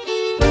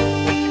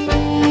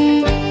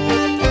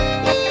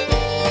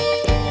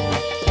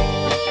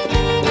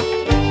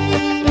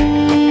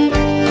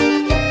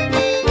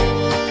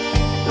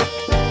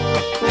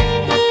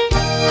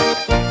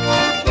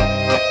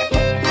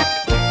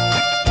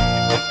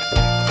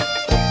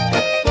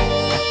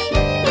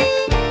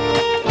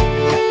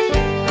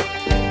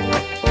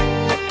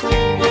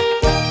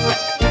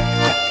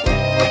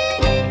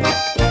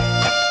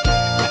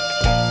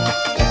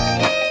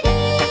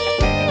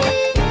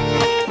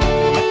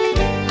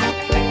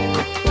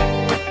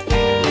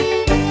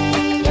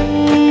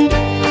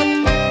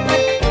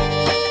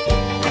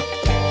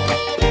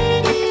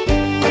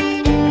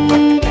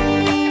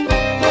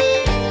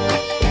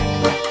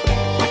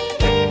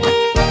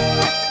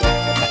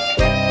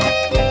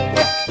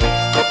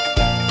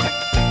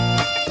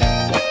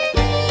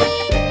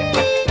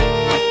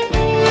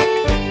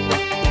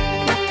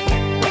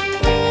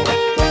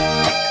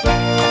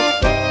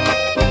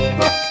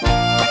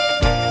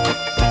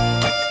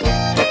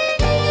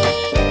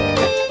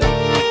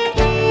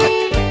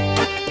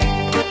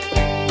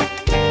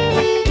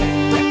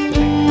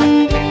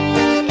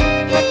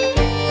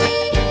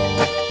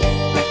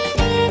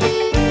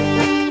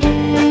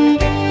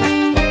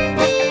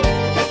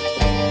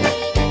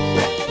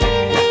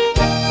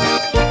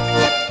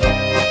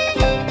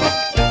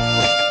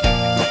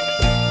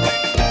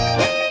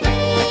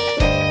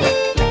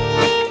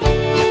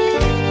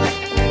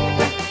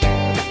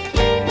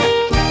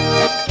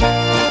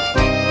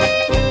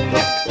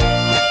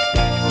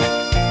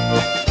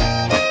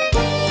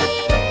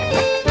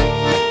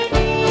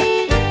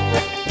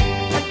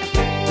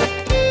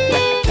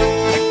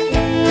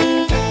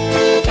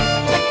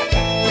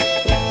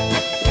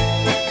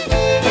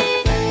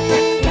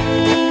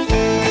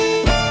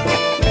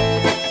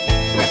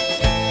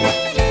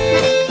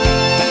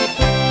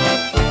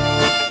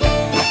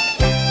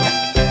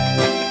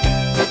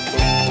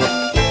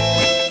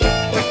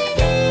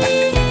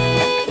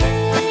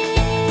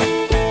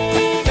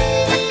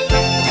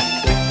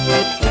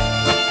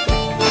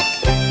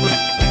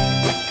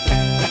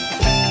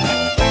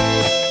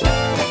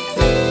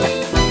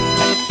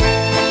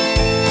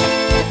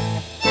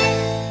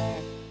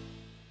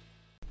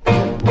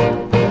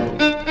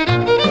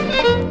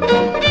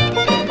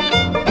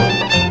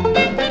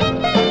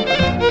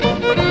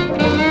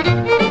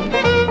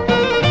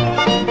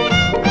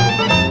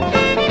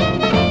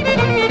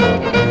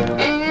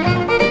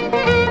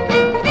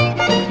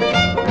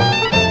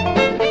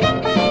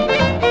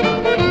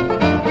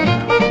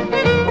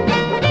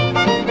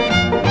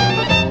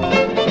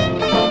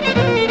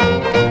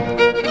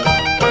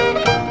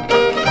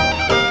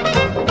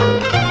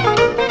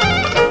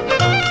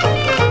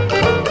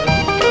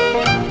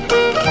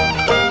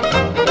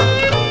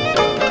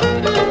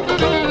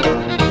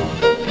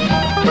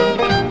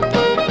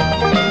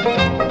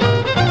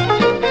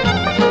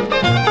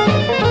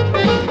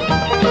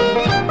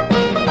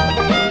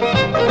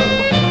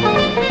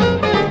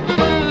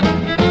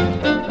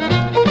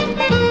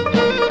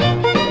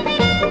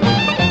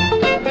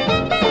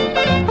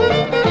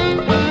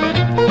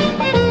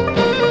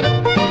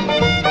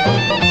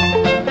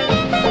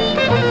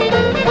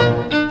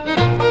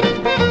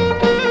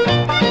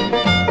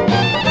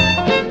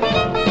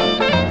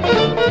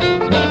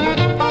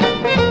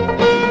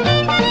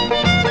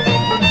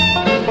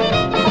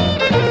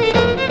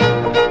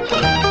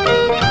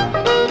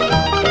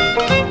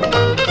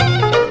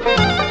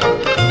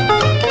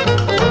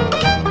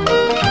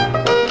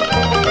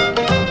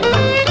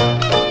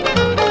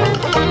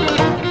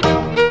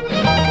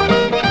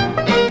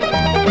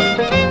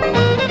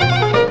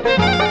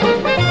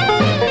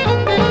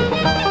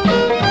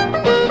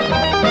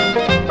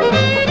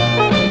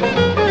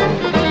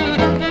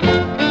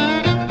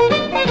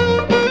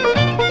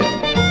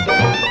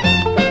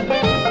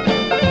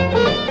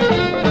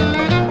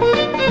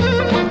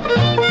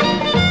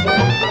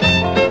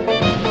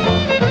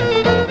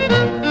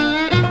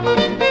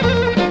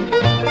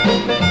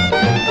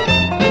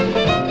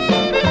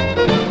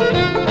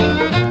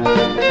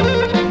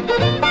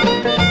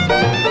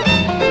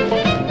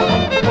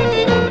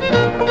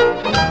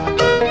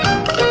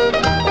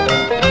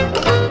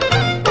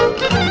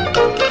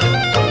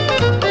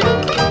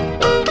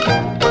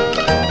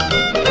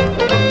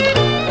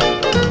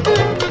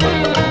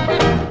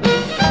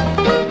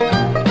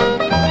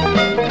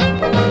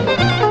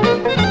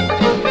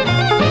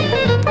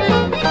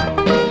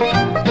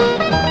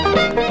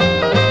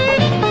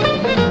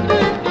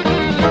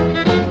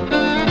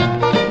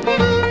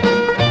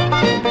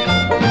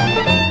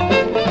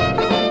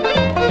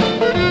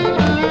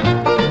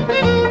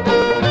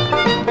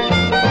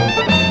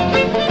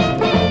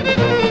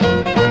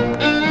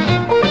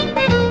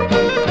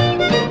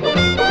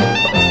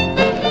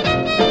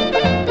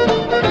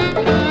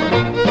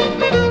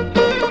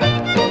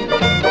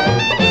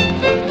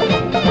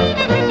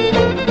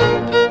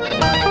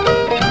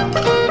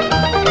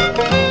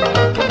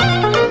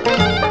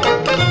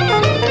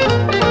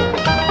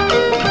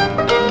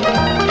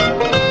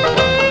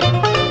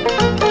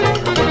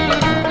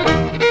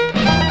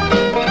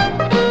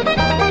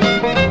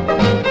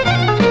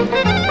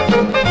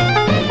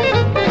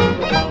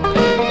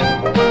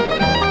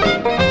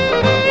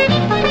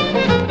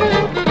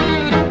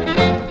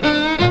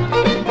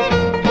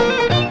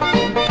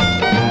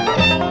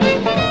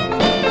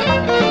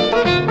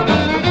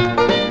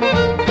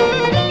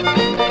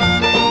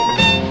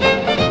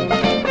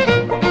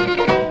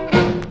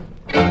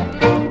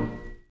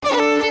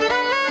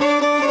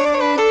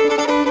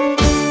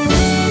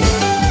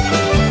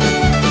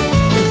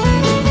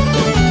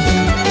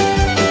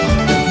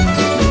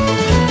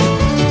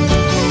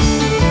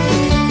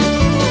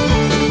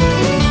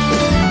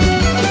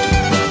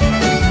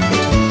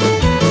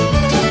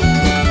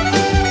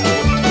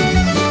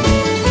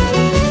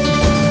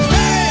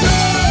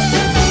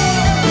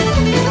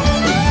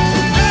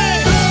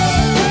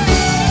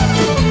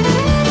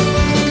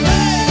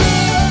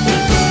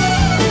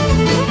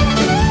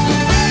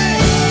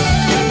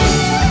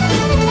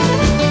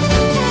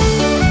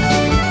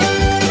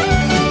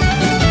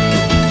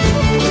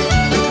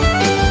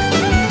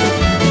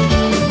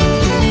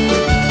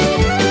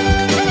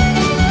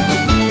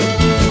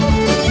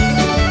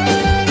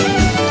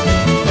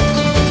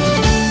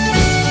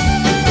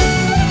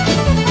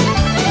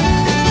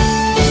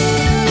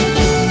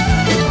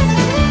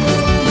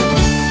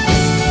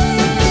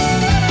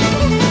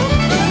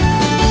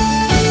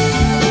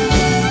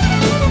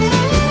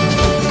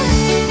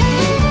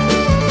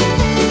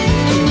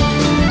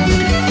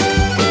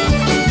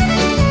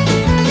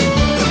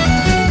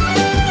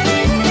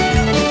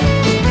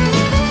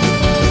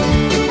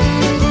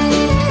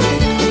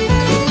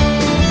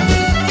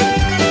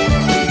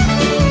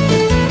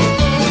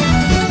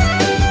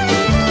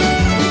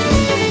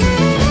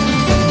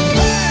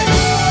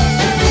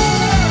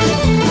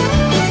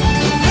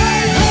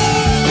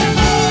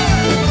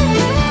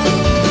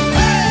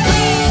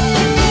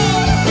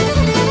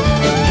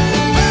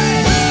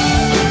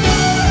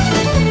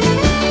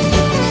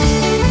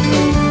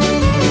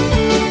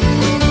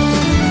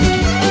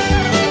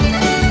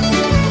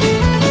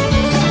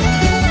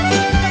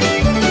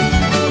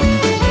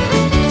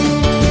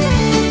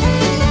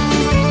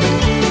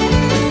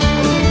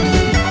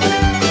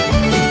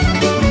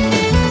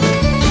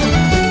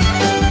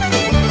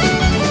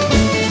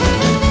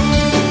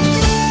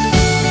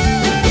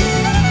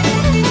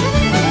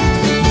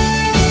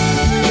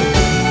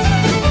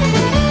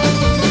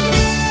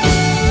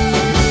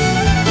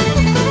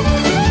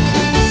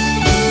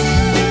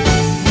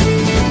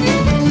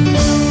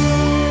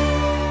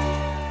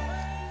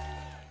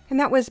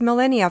 that was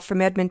Millennia from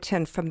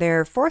Edmonton from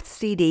their 4th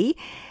CD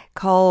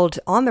called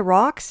On the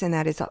Rocks, and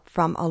that is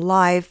from a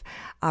live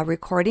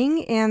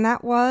recording, and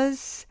that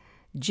was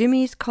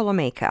Jimmy's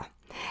Kolomeka.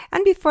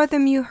 And before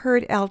them, you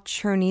heard Al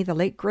Cherney, the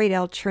late great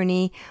Al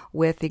Cherney,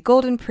 with the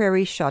Golden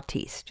Prairie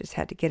Shawtees. Just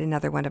had to get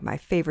another one of my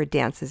favorite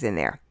dances in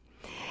there.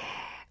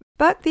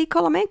 But the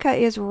Kolomeka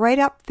is right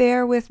up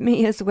there with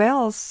me as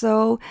well,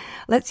 so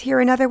let's hear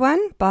another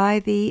one by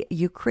the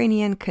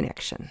Ukrainian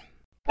Connection.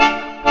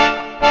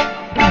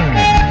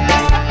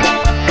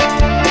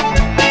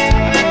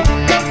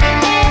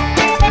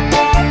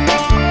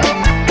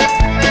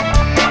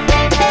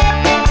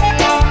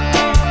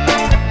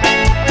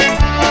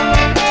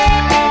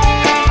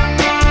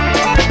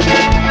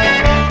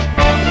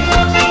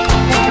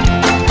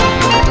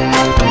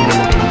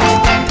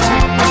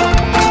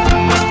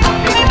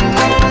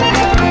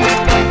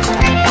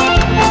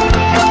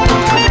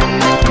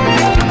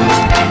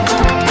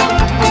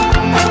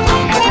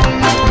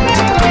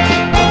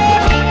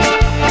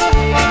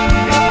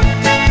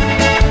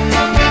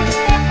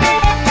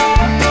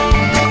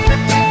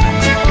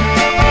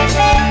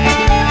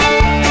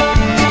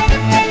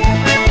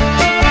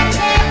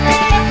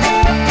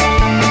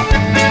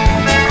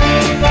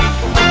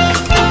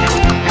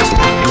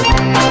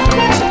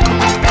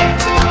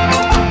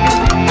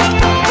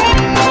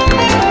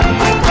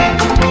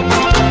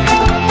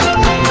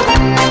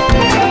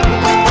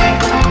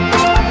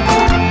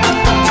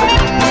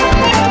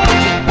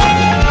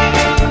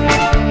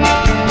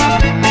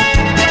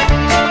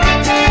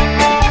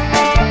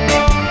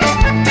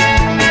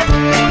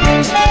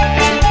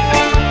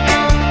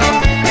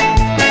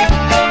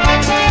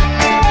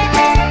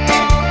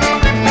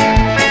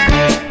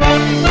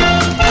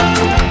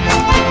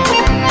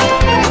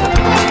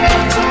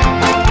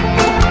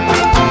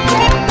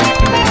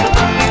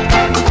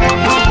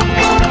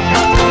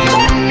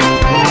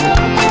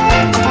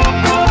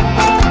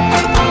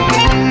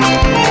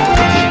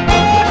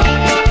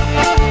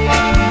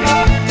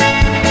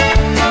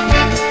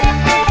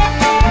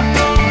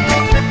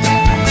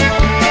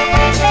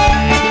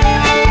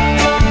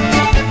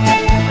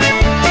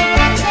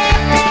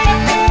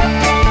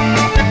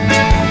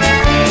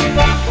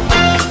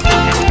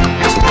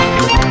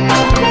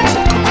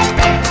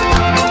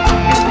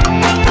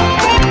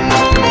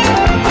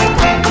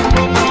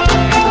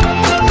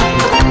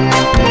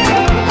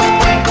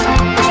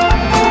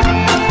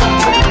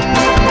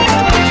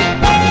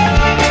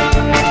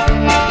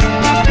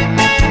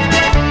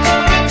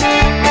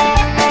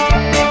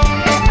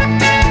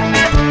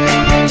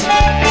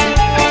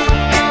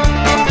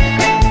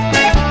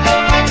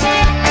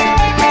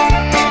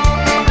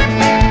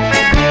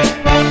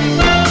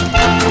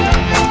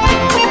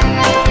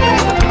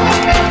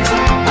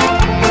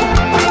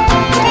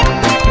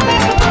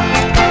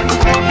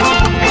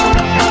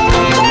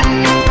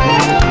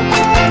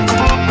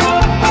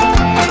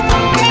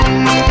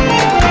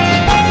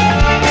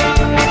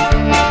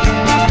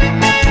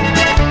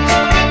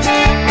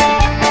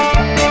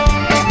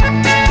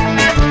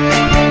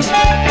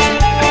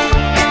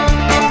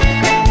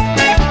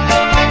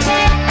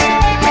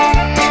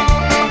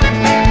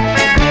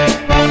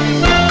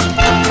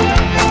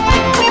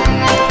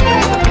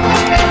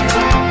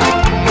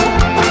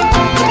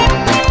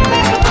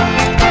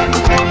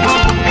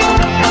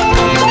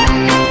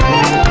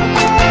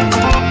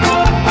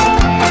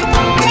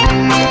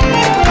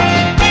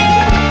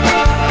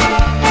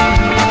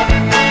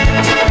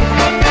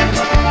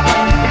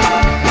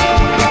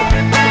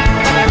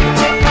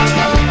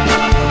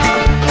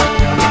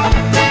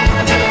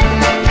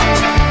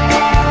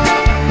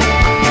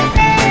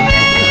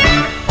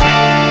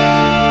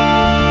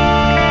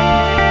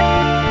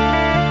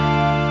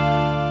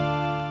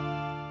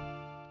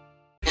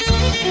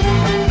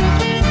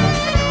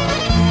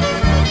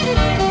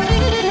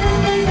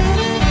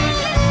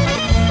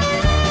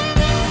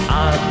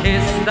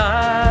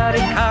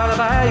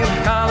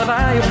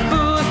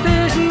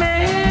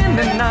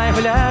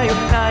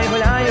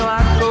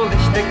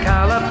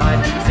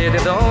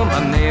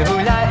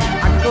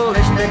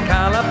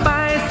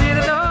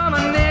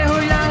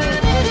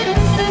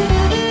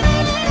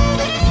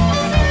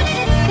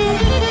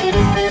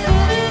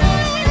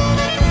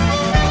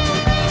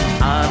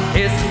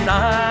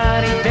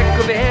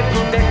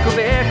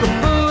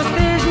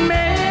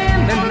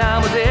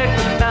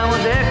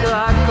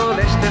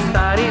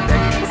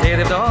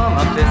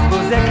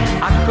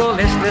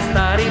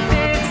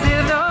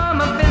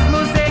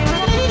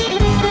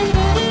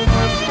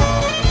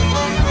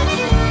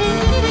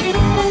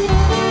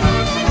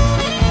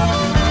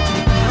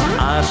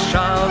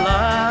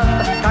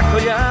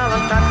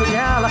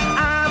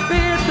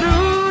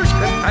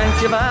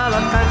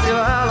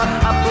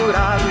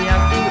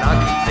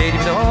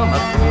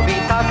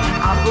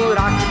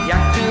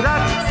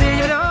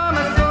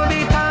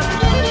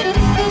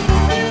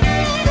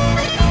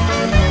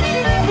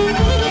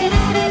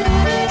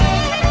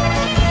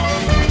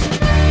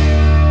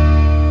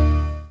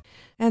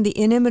 And the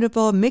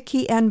inimitable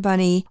Mickey and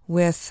Bunny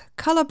with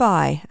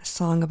Calabai, a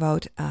song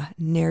about a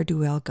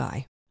ne'er-do-well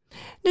guy.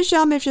 На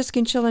жаль, ми вже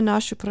скінчили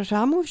нашу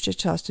програму, вже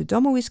час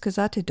додому і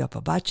сказати до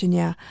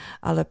побачення,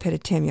 але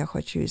перед тим я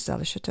хочу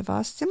залишити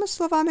вас цими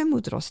словами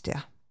мудрості.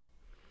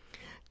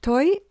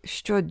 Той,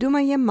 що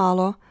думає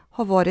мало,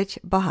 говорить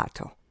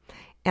багато.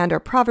 And our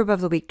proverb of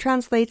the week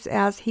translates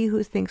as, he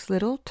who thinks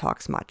little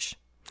talks much.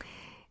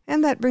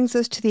 And that brings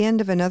us to the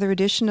end of another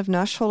edition of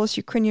Nash Holos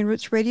Ukrainian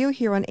Roots Radio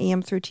here on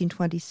AM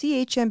 1320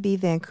 CHMB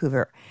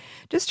Vancouver.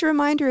 Just a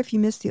reminder, if you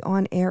missed the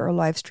on-air or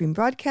live stream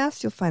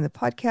broadcast, you'll find the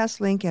podcast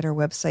link at our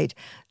website,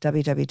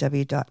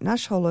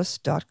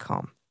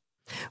 www.nashholos.com.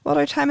 Well,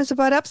 our time is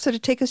about up, so to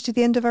take us to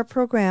the end of our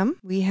program,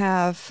 we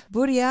have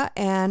Buria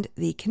and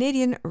the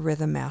Canadian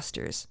Rhythm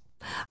Masters.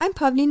 I'm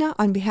Pavlina.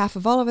 On behalf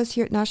of all of us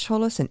here at Nash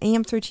Holos and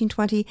AM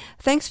 1320,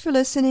 thanks for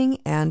listening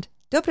and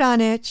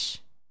dobranic!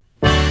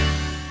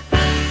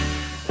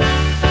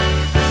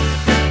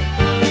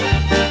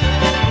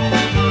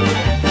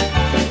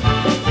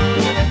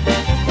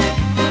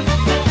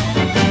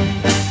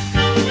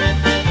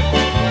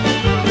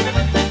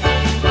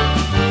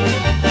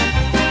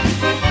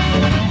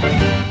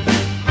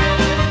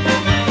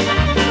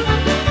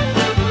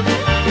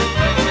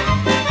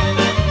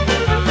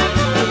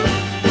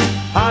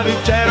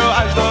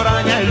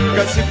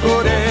 Si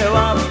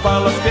corela,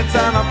 pala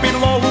spjeca na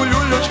pilovu,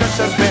 ljuljučka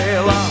se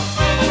zbela.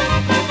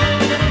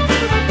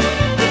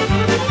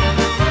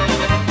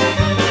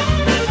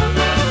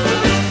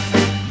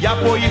 Ja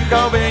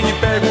poїхав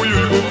Веніпегу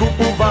люльку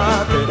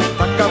купувати,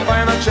 така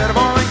файна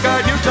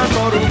червоненька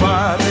дівчата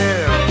рубати.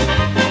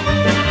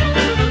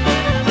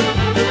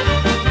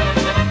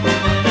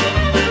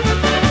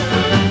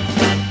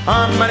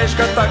 А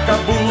мережка така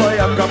була,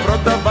 яка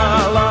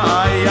продавала,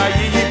 а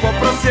я її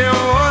попросив,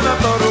 вона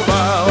то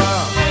рубала.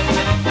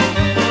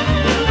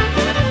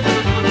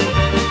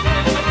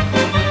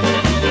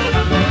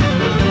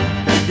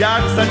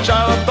 Як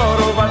почала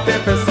торувати,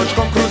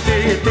 песочком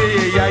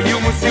крутити, я їм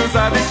мусив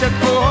за 10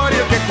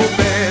 горілки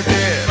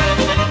купити.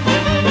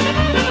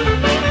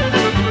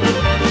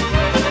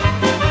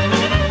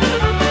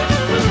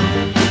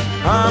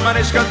 А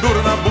Маришка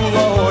дурна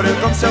була,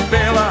 горілком ся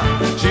пила,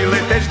 жили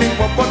тиждень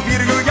по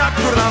подвір'ю, як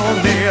дурна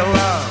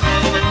гонила.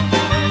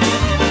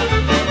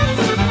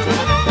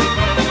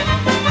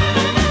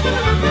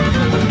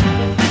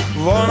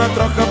 Вона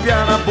трохи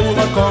п'яна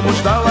була, кому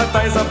ж дала,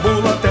 та й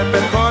забула,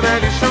 тепер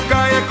ходить і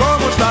шукає,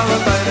 кому ж дала,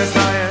 та й не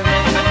знає.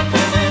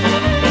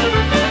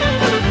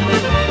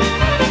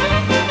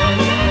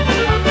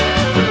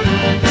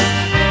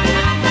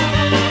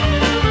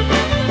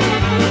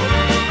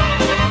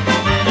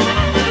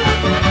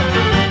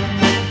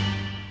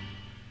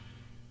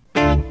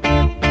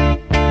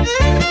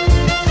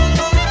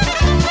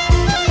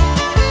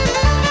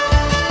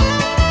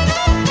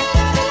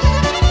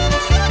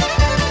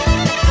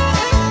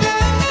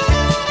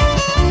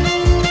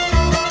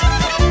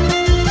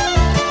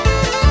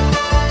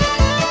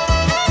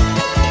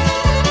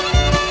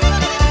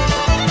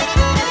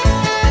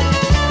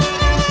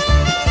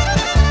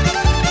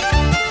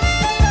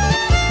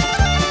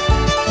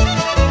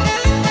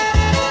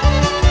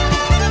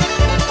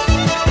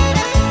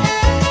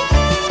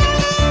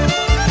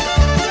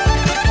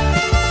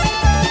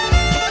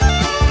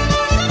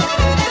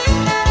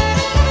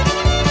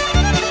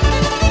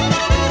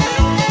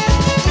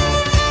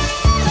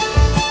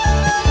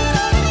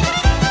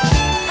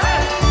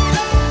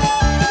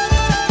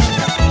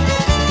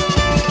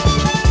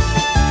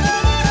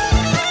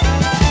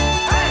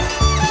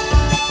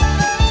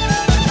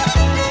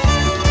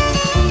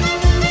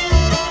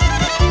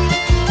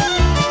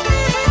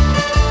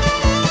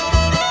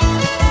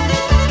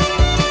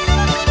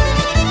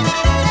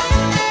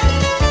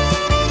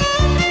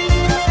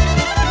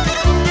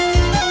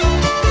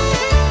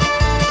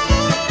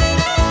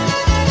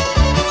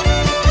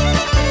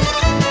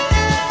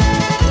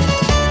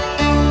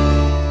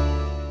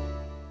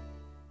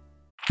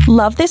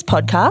 Love this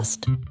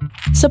podcast?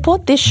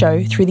 Support this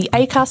show through the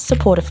Acast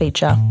supporter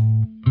feature.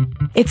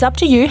 It's up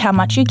to you how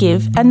much you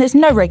give, and there's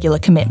no regular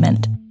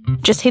commitment.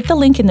 Just hit the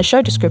link in the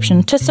show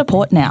description to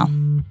support now.